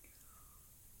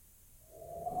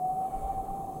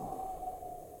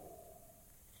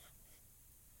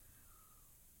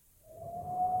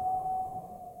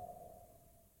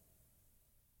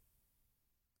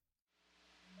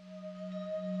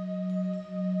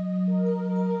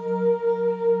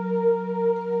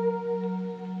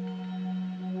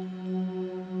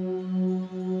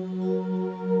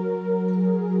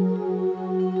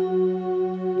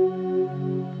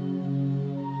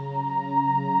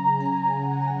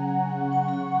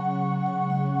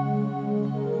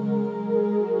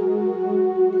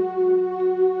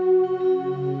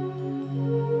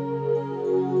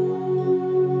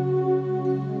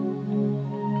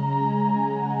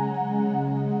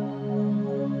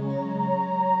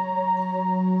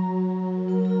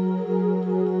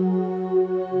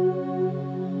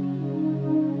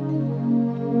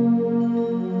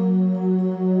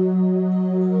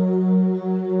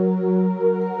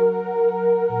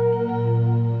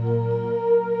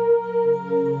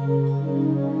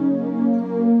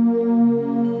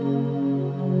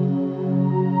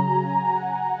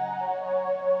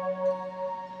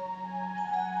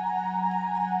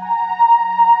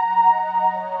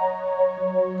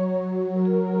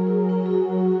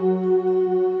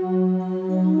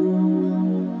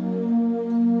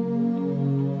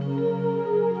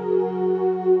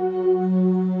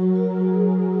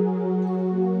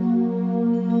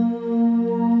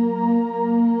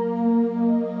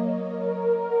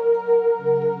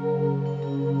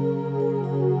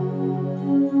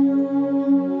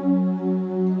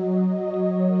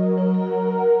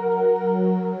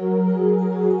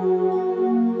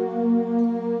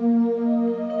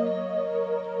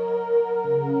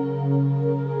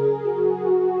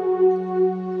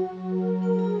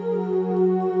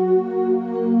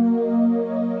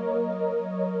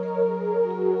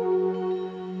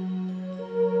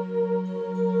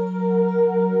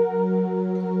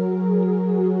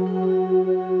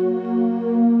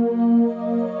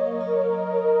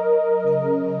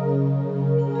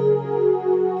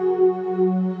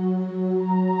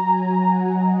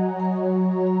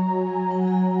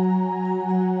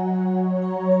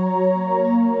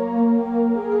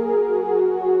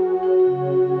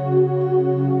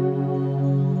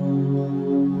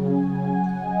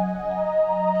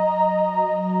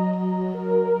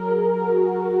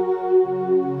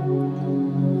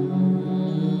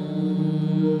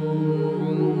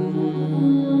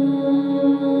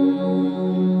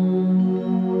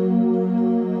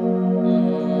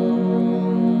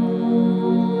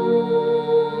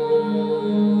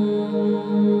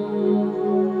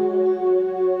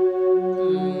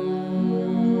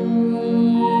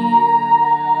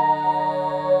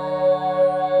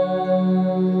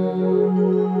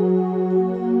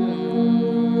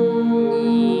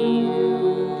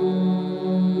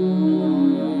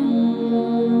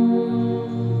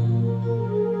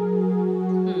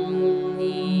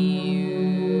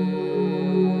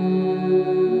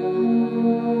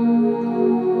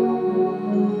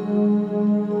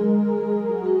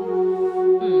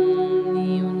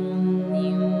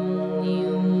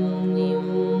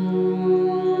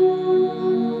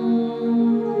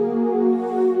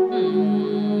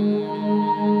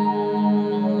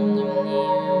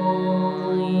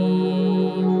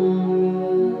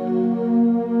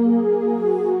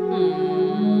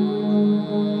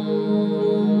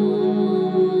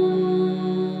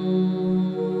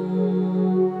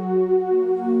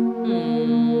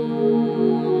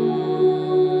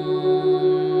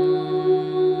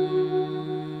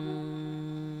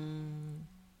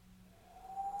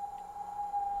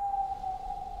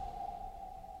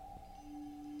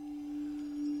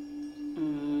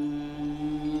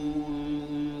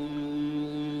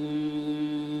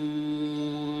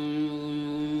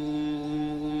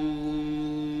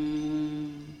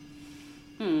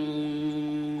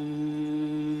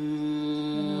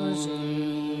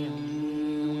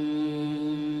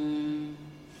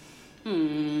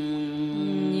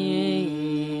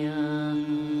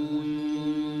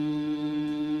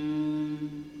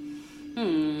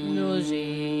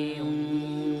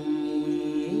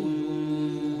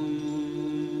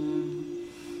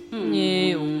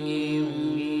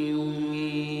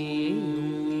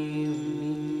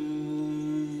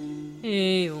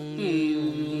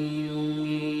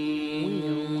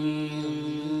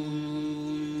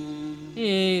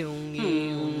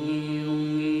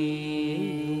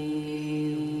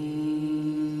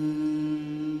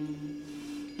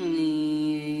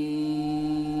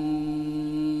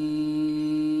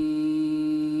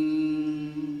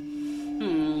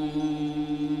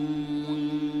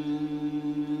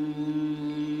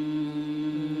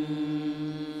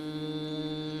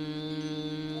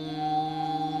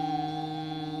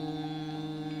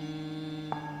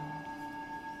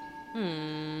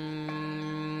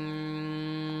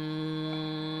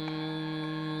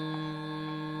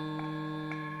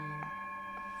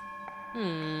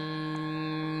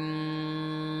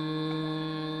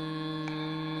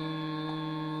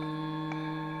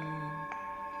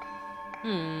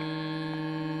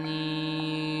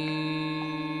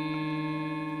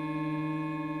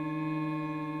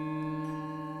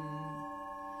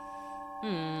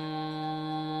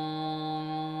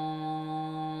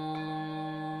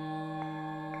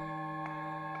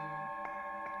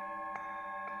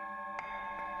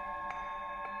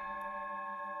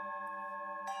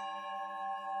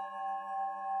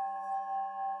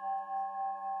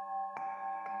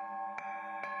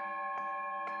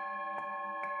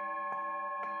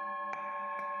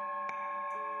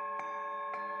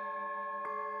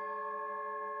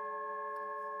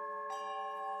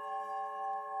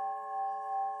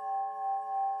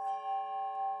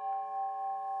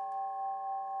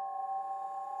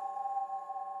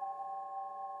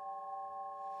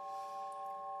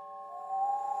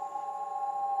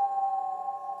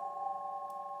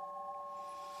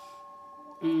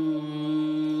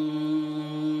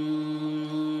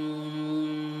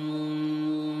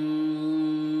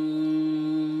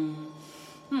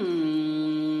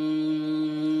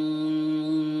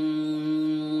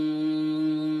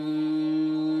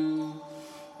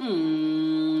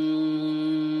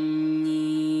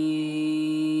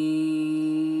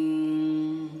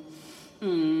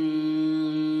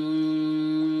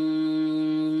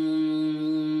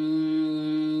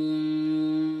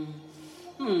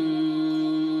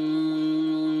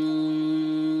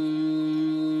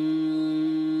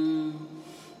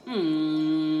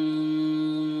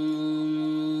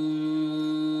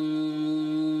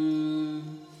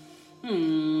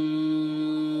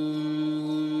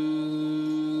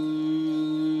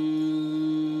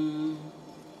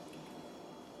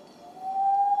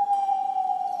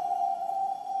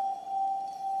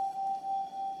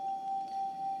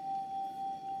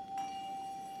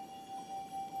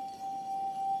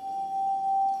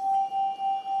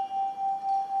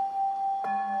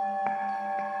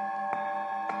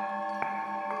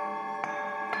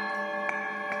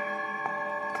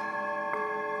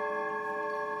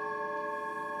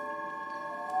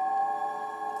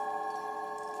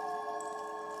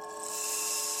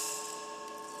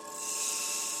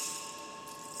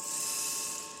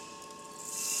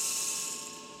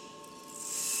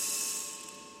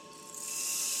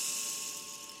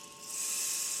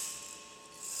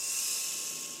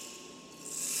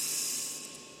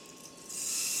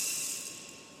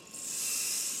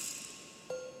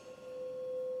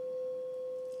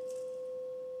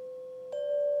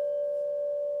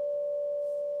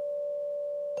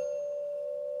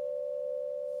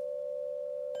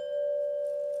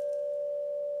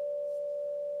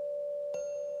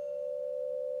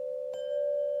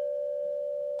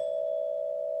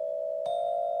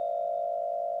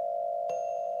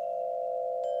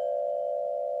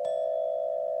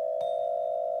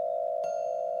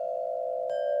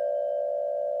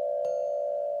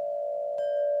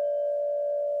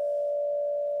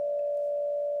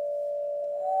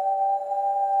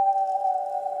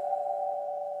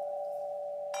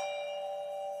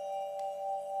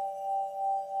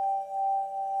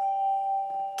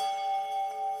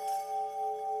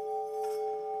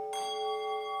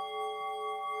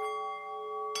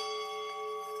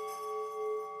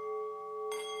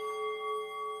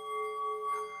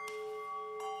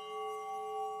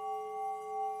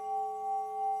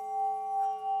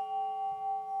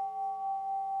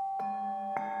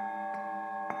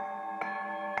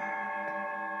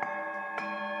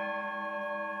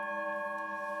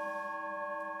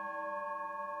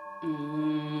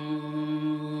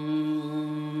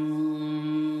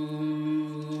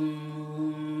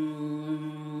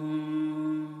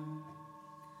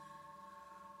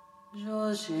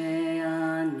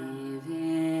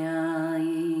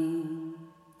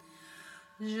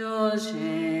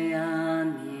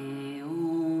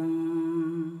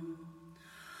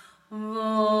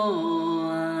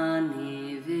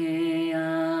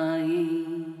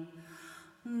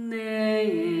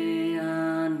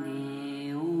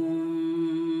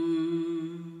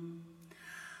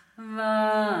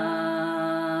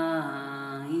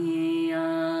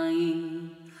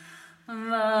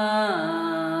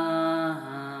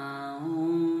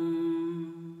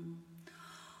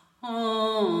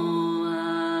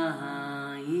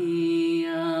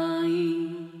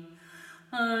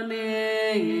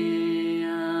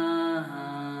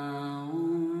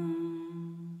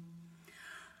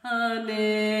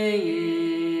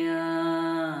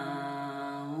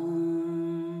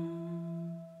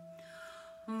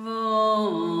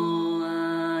 Oh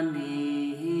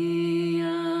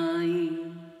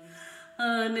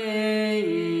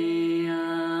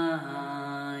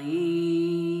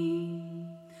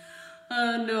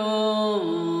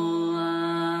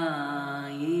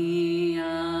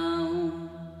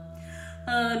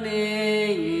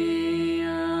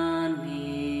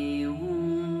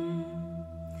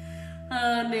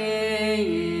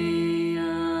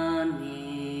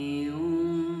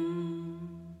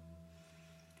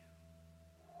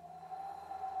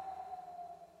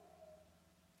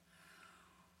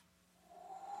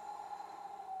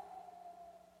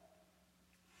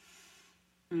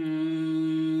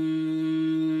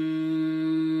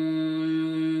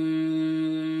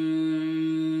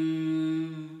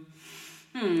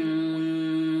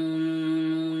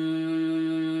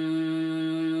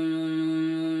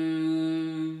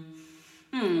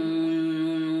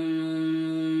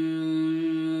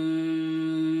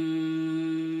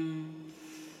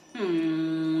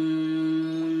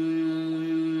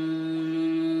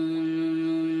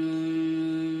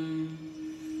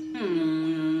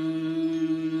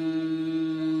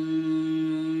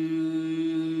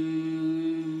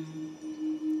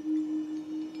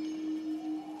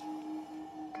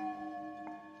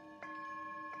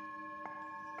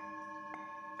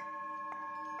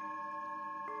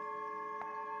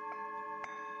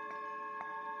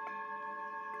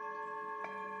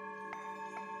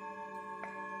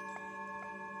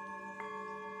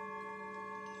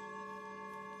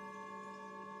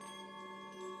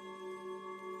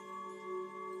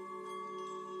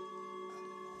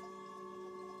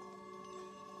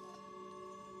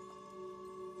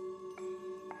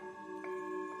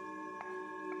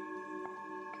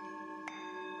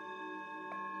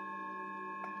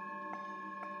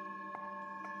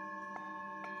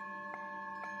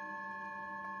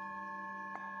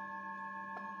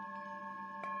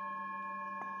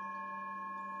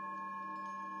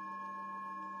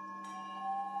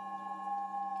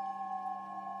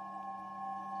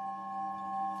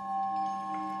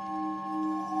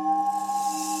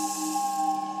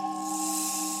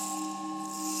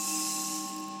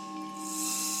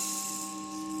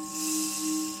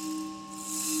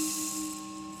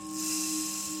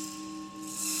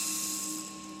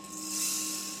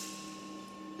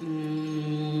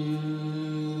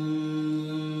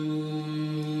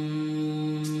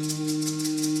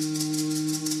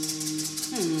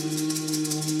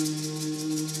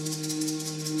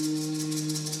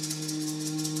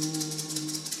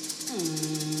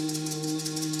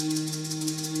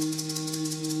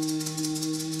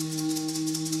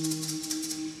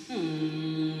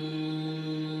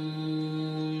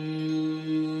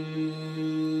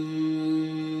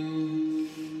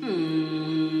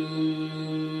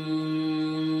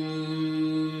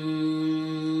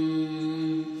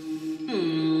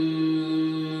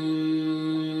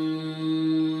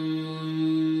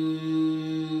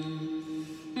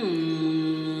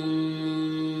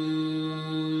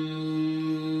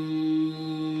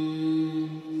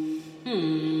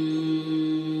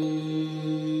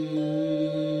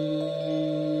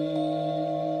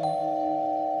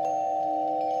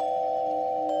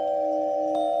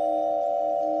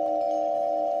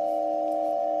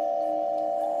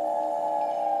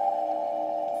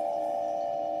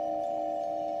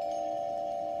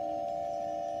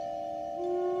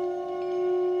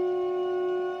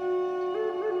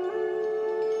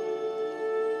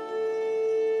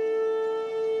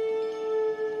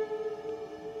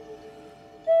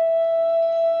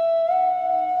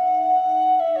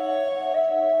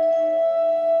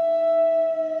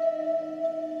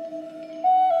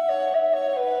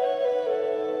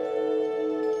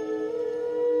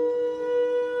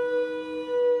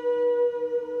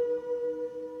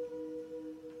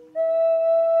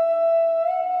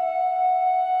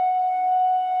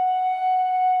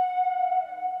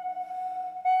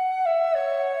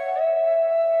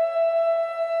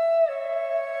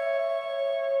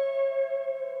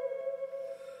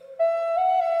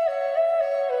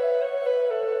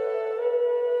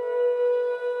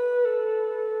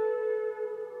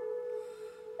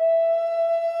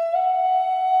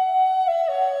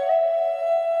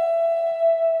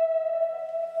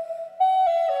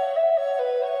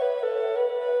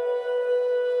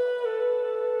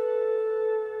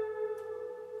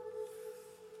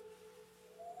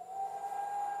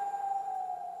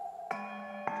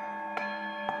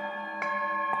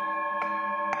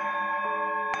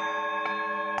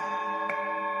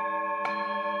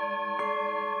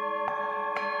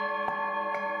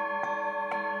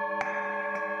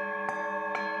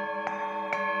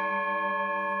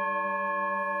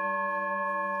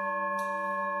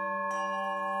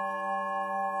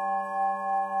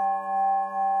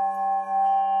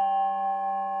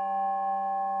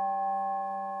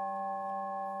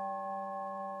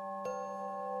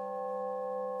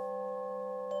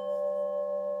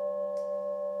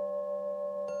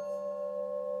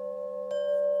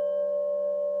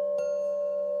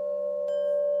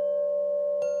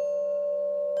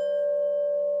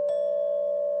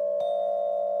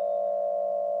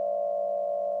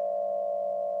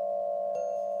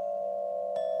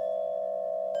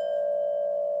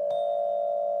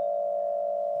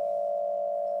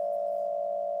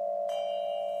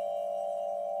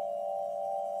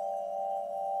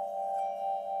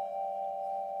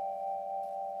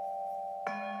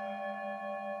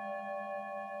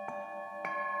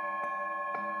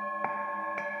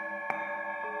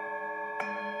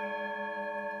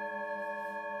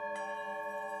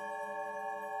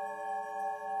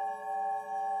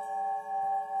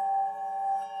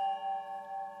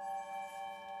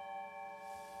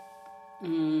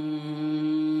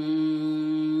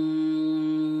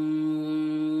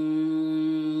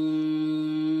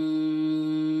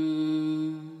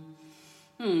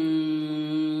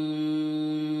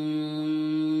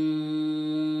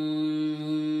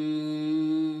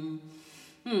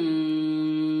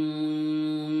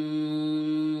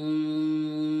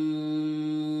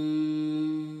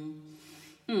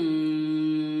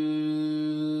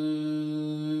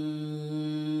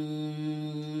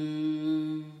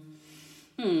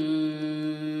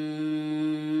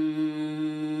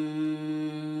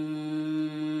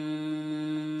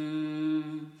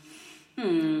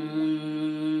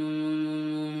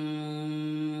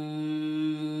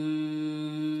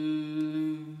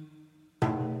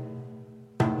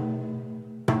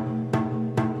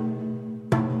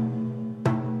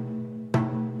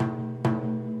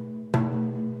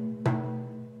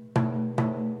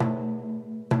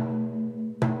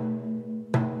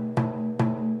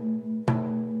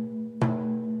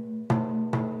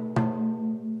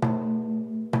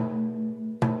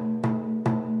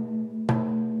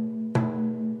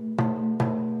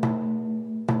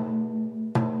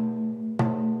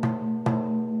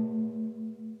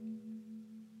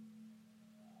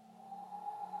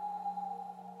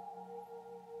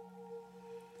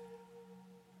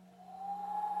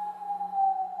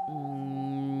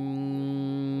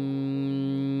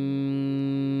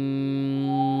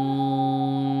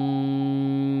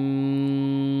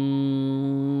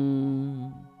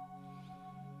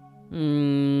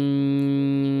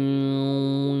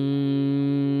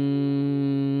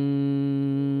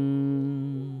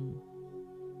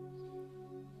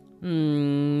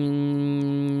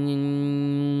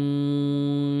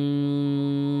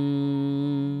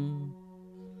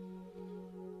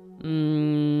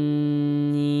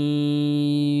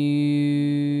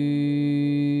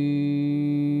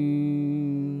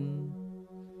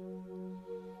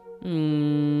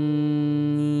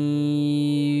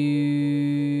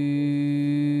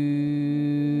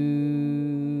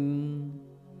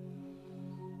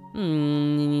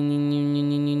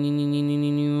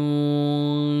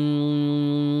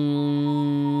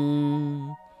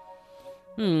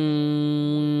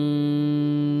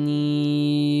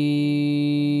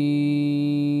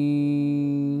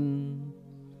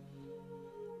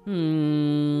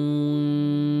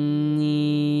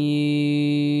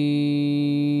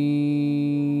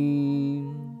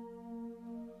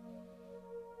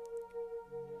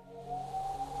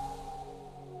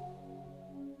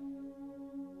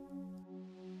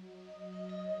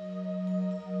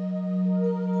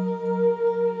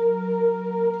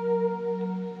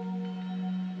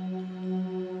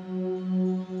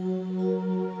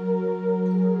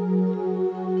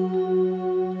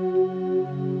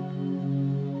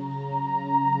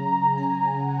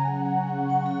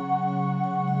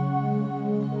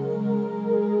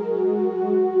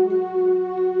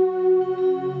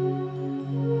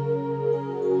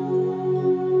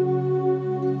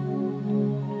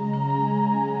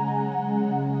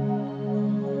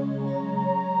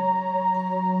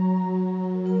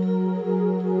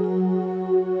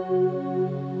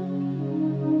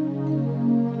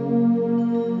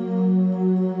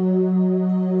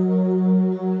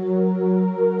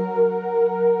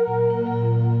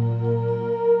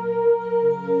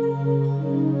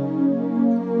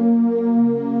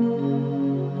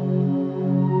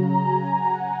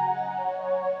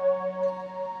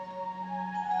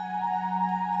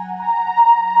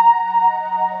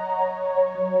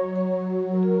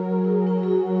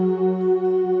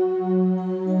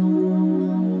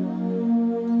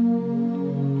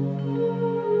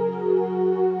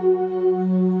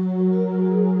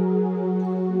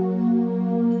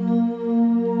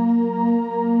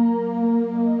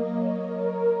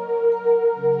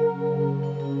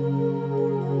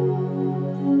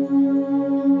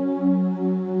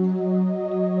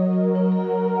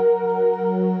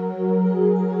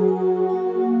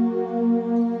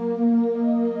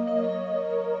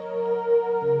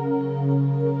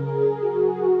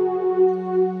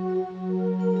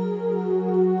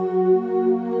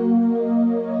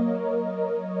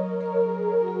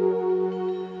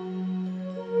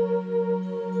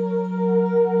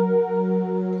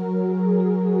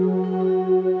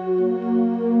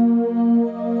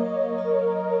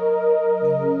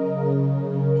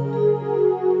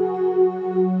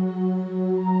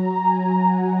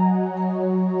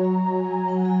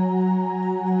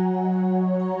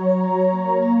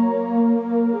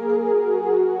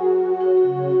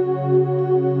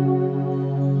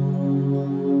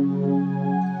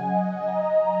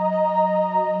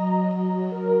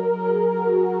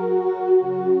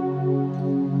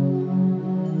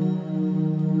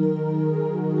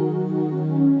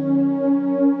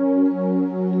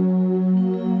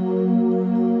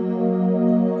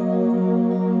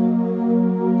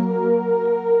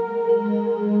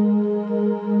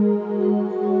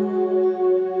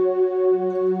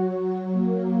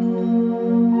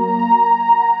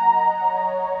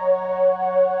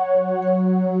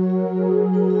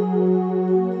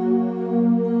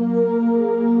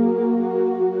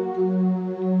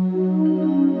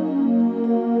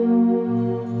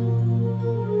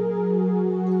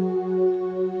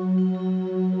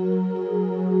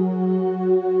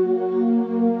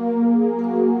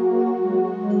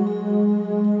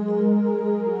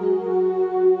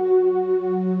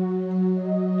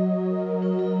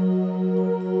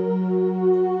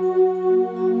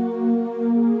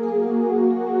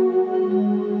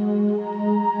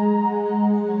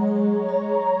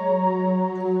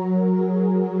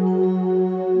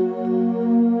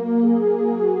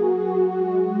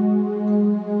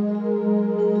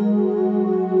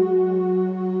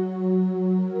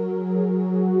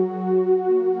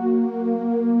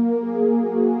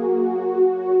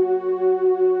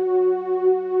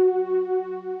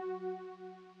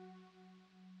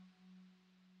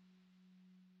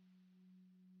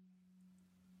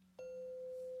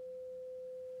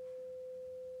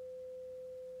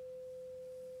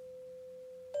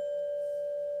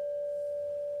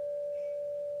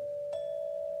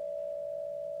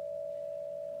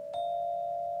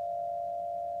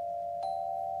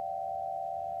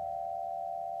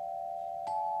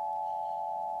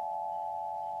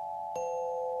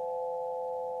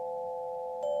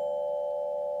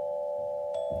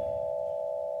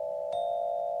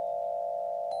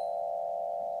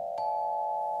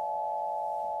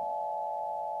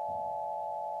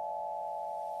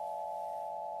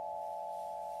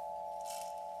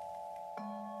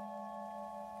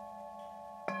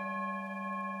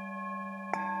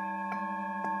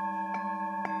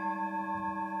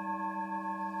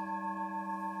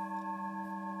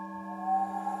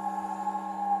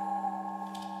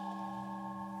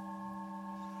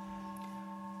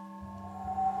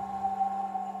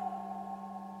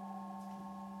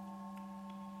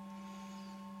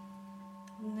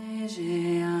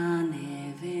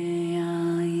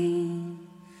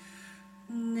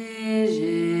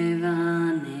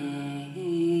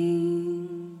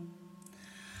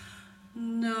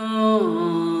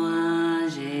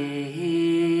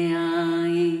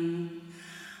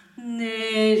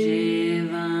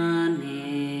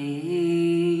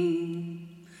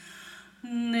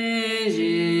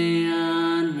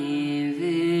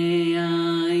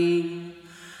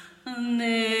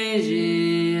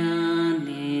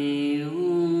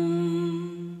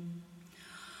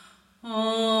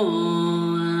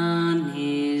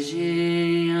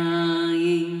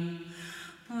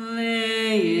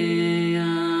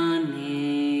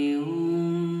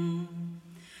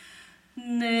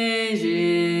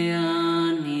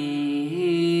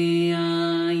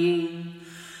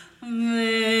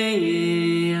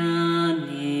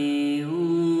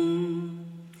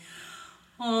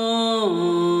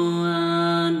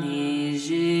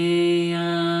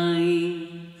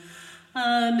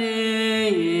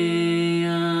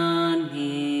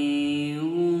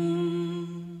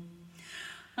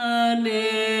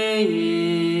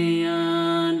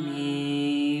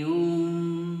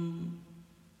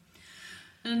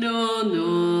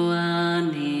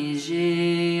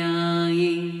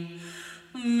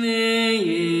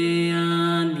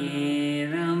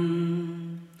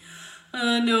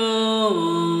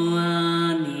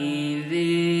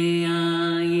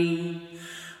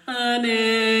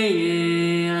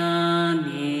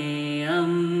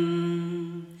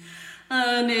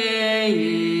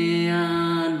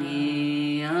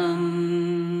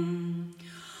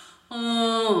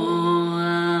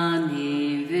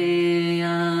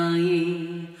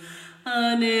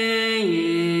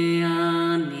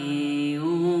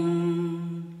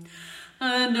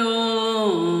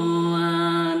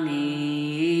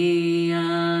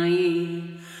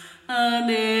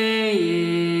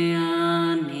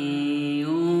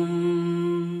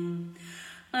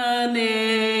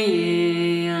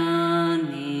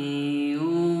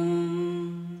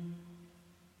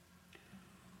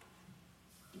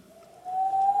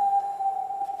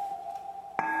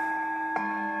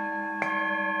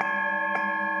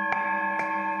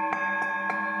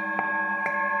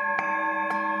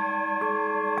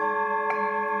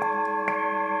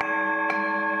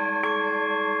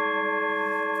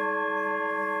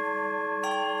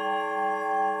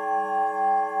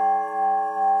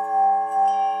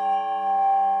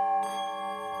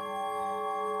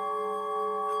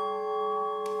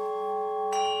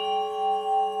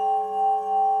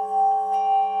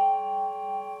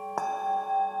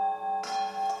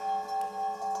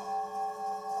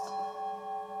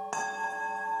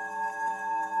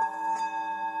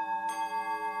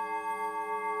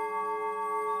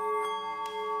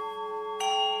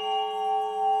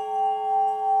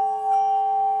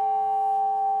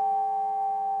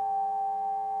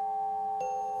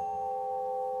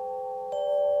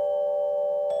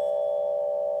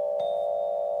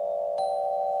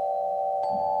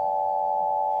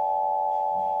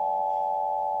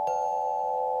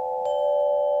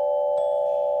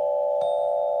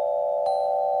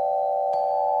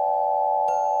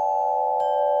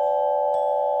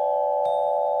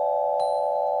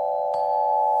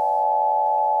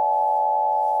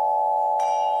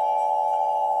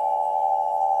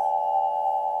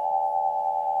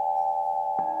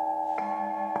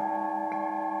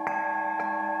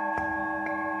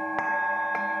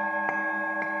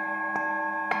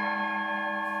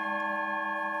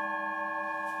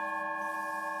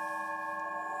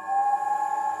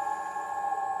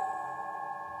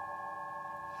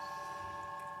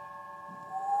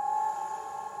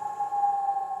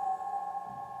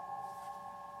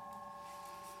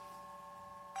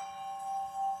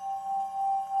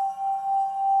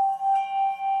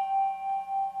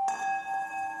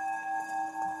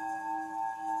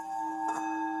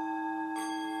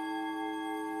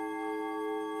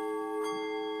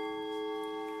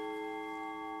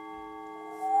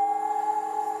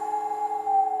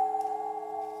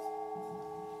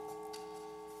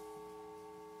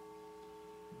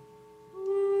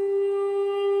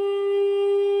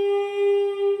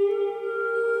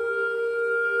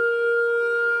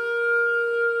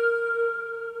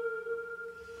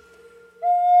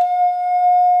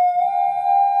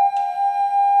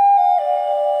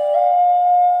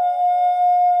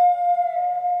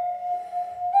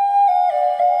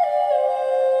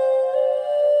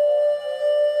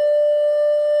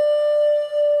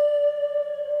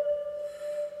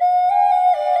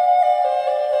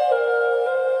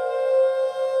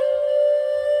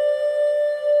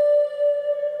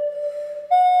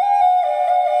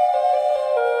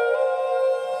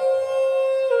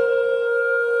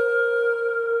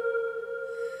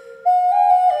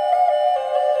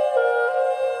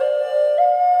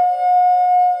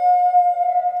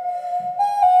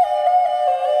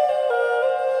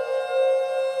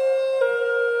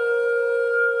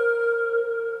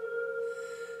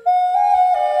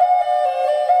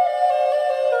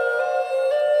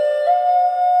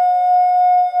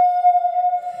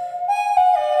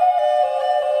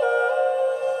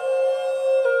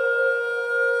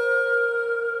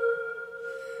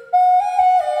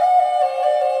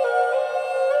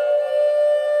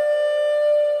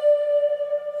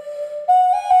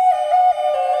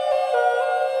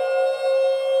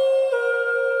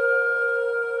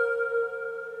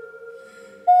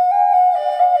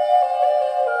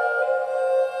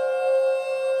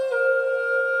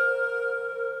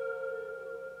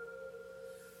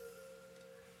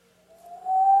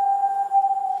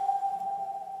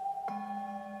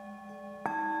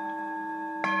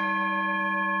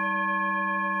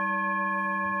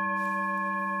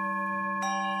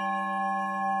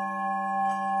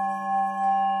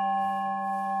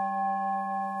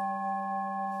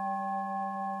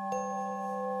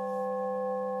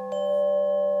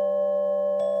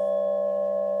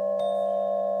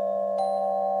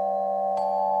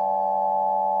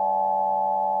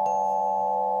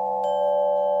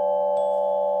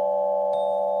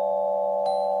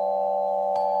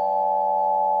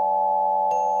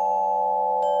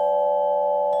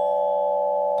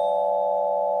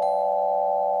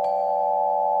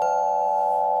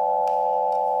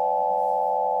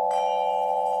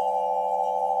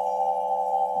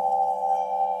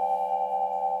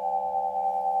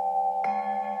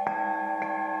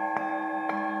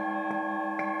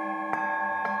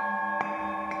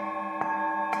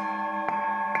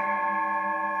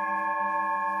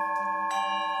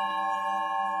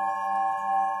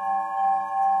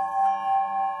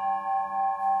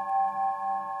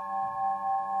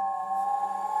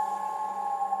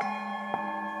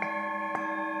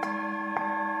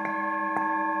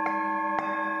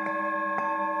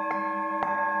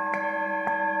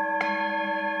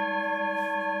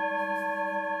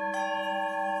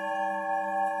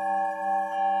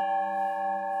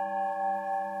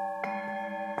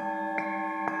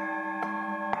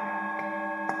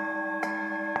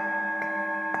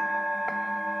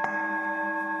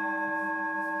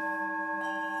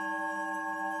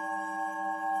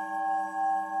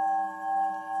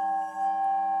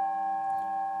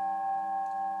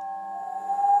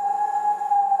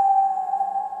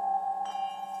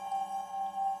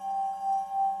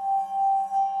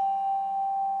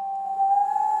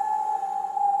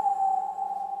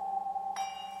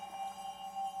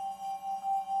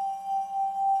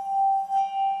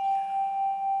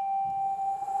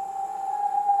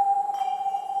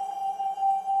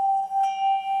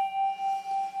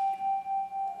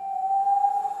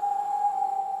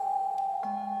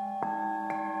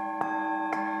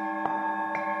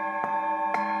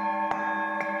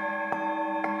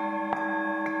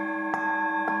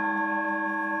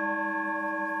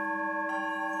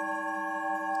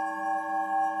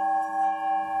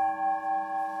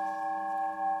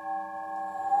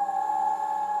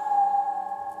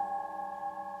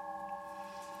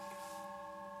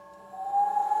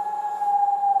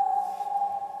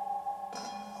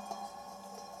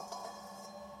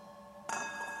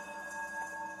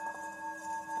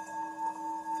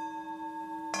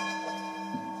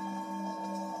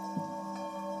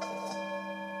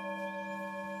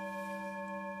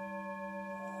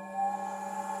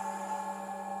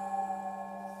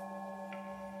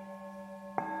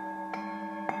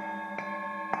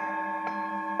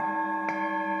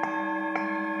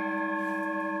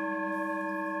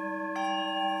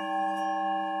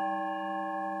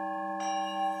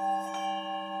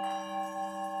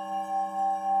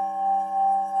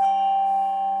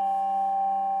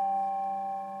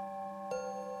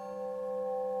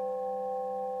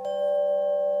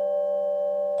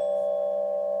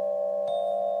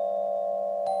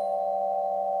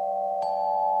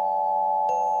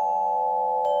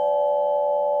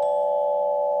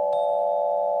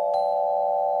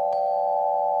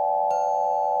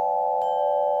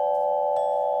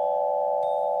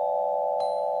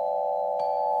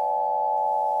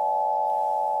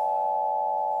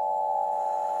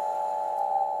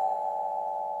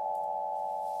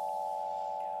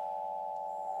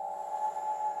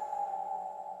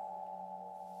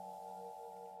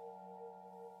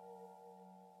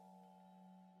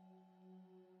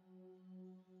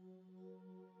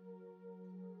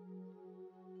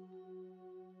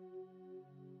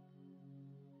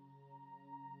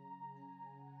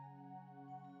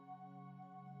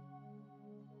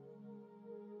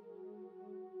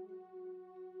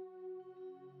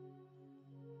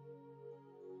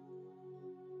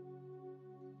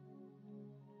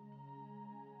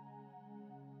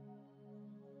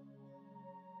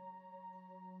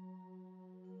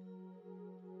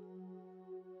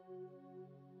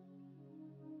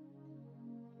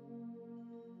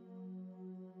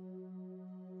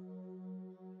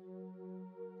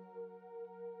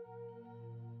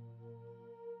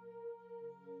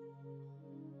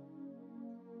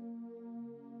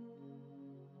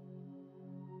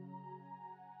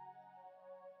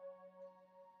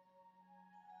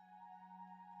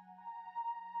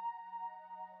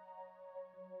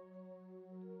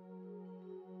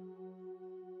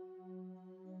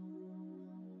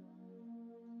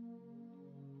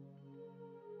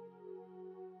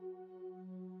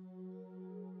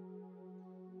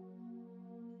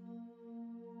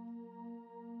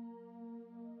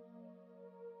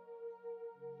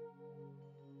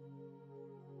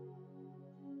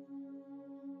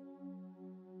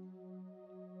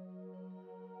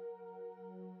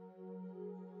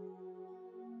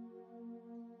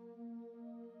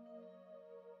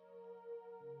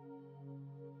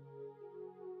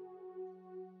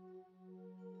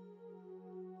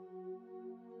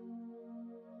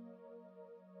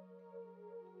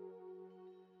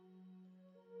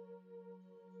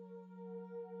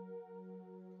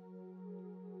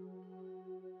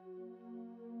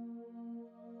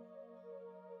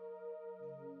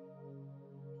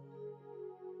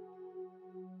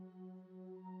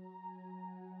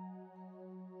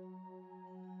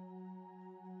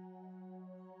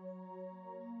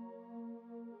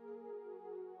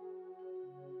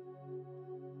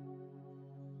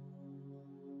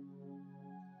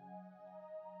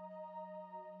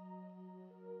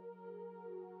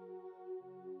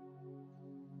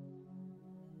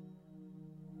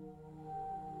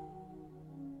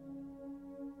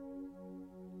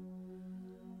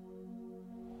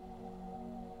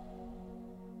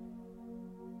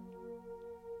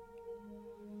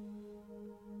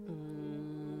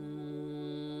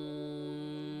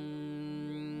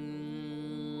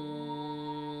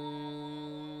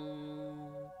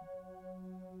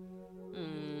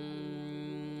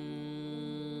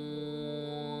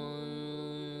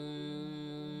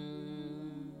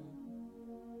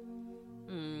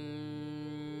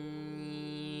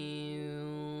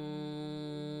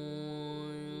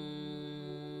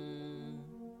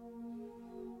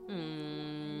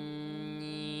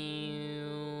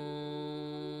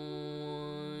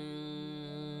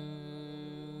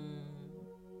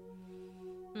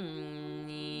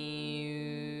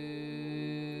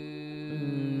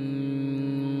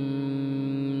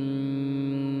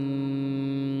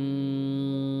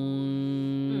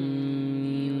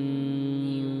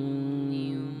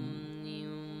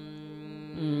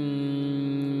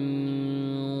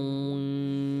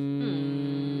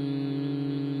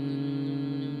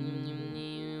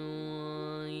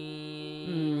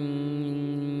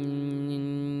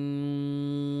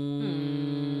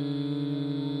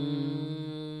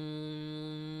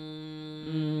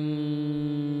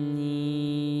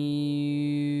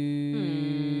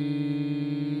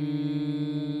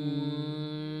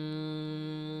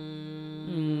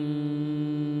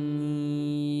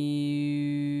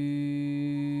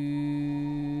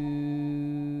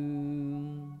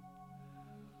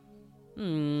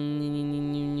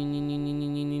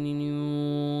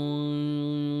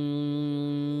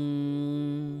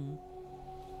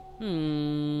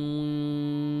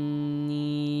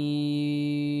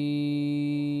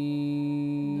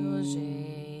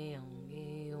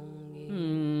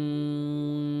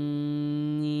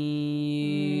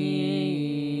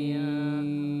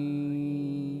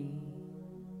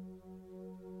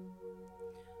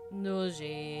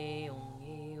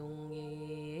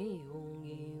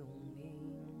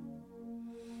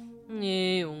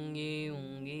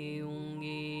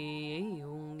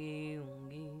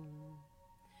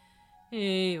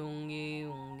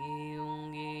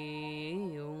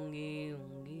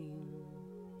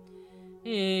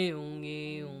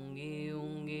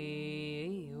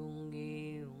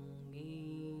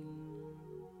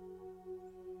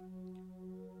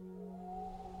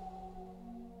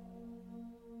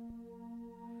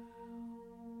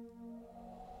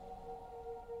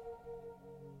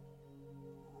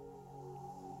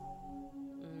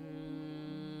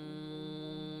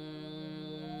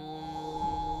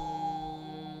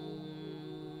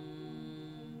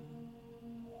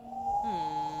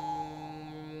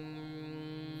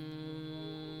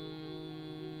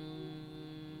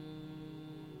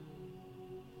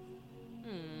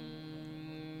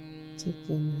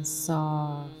Taking a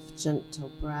soft,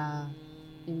 gentle breath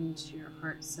into your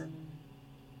heart center.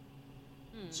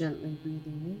 Gently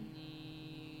breathing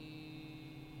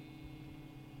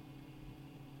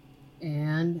in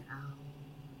and out.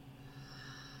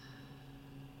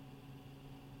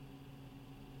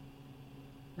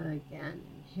 Again,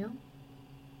 inhale.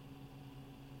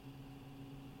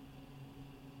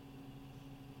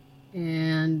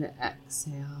 And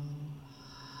exhale.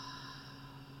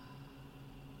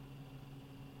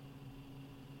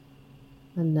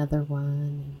 Another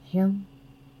one, inhale.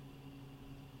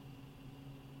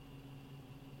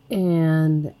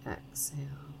 And exhale.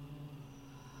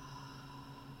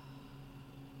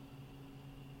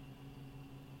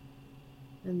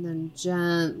 And then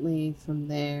gently from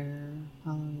there,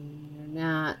 following your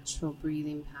natural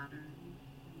breathing pattern.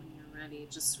 When you're ready,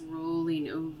 just rolling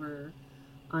over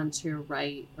onto your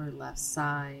right or left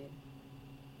side.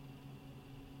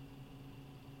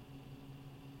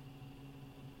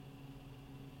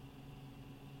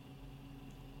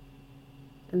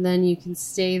 And then you can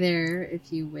stay there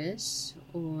if you wish,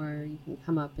 or you can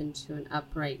come up into an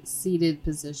upright seated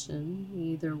position.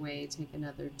 Either way, take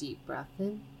another deep breath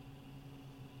in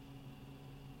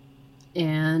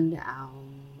and out.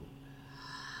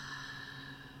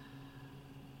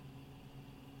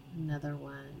 Another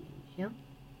one, inhale.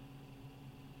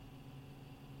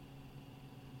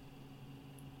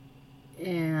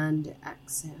 And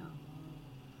exhale.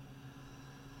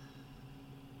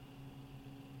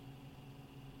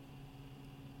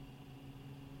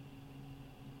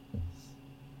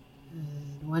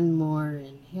 And one more,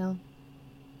 inhale.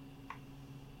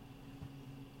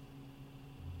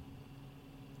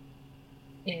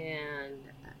 And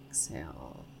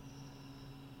exhale.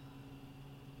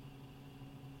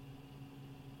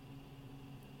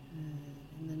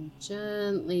 And then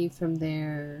gently from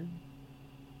there,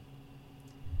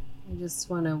 I just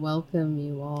want to welcome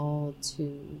you all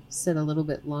to sit a little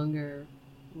bit longer.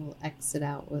 We'll exit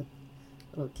out with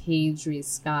little Cadre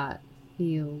Scott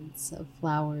fields of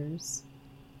flowers.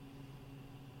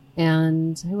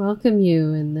 And I welcome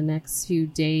you in the next few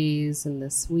days and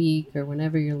this week or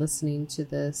whenever you're listening to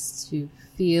this to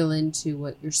feel into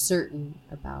what you're certain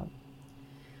about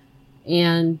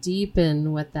and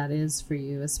deepen what that is for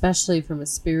you, especially from a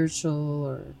spiritual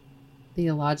or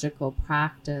theological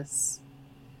practice.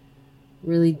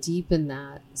 Really deepen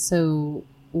that. So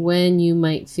when you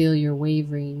might feel you're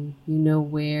wavering, you know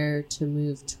where to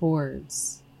move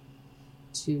towards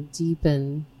to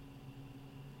deepen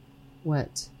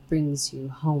what brings you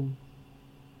home.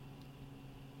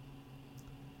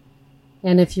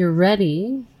 And if you're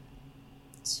ready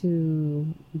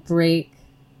to break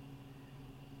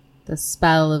the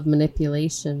spell of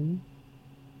manipulation,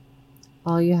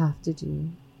 all you have to do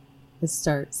is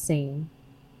start saying,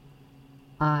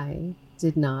 I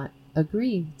did not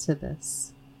agree to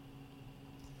this.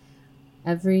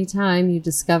 Every time you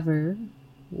discover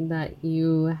that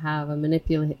you have a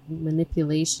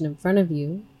manipulation in front of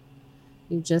you,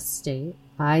 you just state,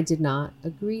 I did not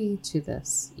agree to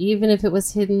this. Even if it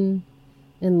was hidden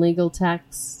in legal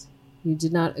text, you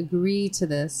did not agree to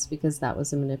this because that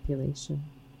was a manipulation.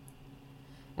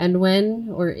 And when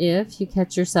or if you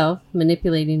catch yourself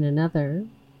manipulating another,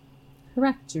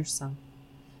 correct yourself.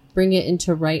 Bring it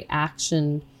into right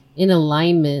action in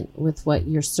alignment with what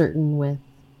you're certain with.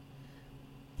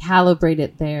 Calibrate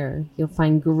it there. You'll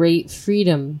find great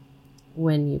freedom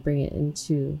when you bring it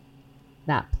into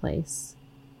that place.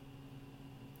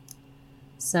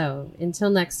 So, until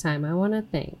next time, I want to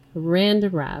thank Randa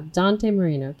Rab, Dante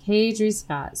Marino, Cadre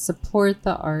Scott. Support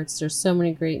the arts. There's so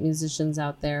many great musicians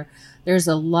out there. There's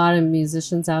a lot of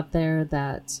musicians out there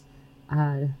that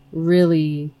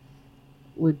really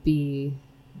would be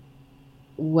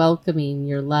welcoming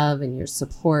your love and your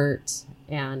support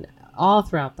and all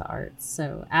throughout the arts.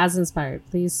 So as inspired,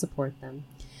 please support them.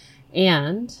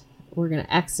 And we're going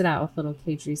to exit out with little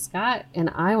Cadre Scott. And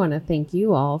I want to thank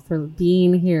you all for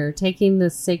being here, taking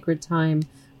this sacred time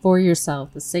for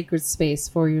yourself, the sacred space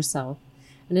for yourself.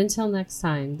 And until next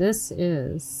time, this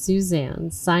is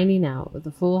Suzanne signing out with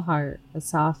a full heart, a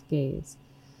soft gaze,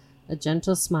 a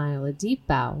gentle smile, a deep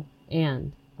bow,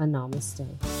 and a namaste.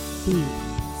 Be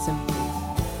simple.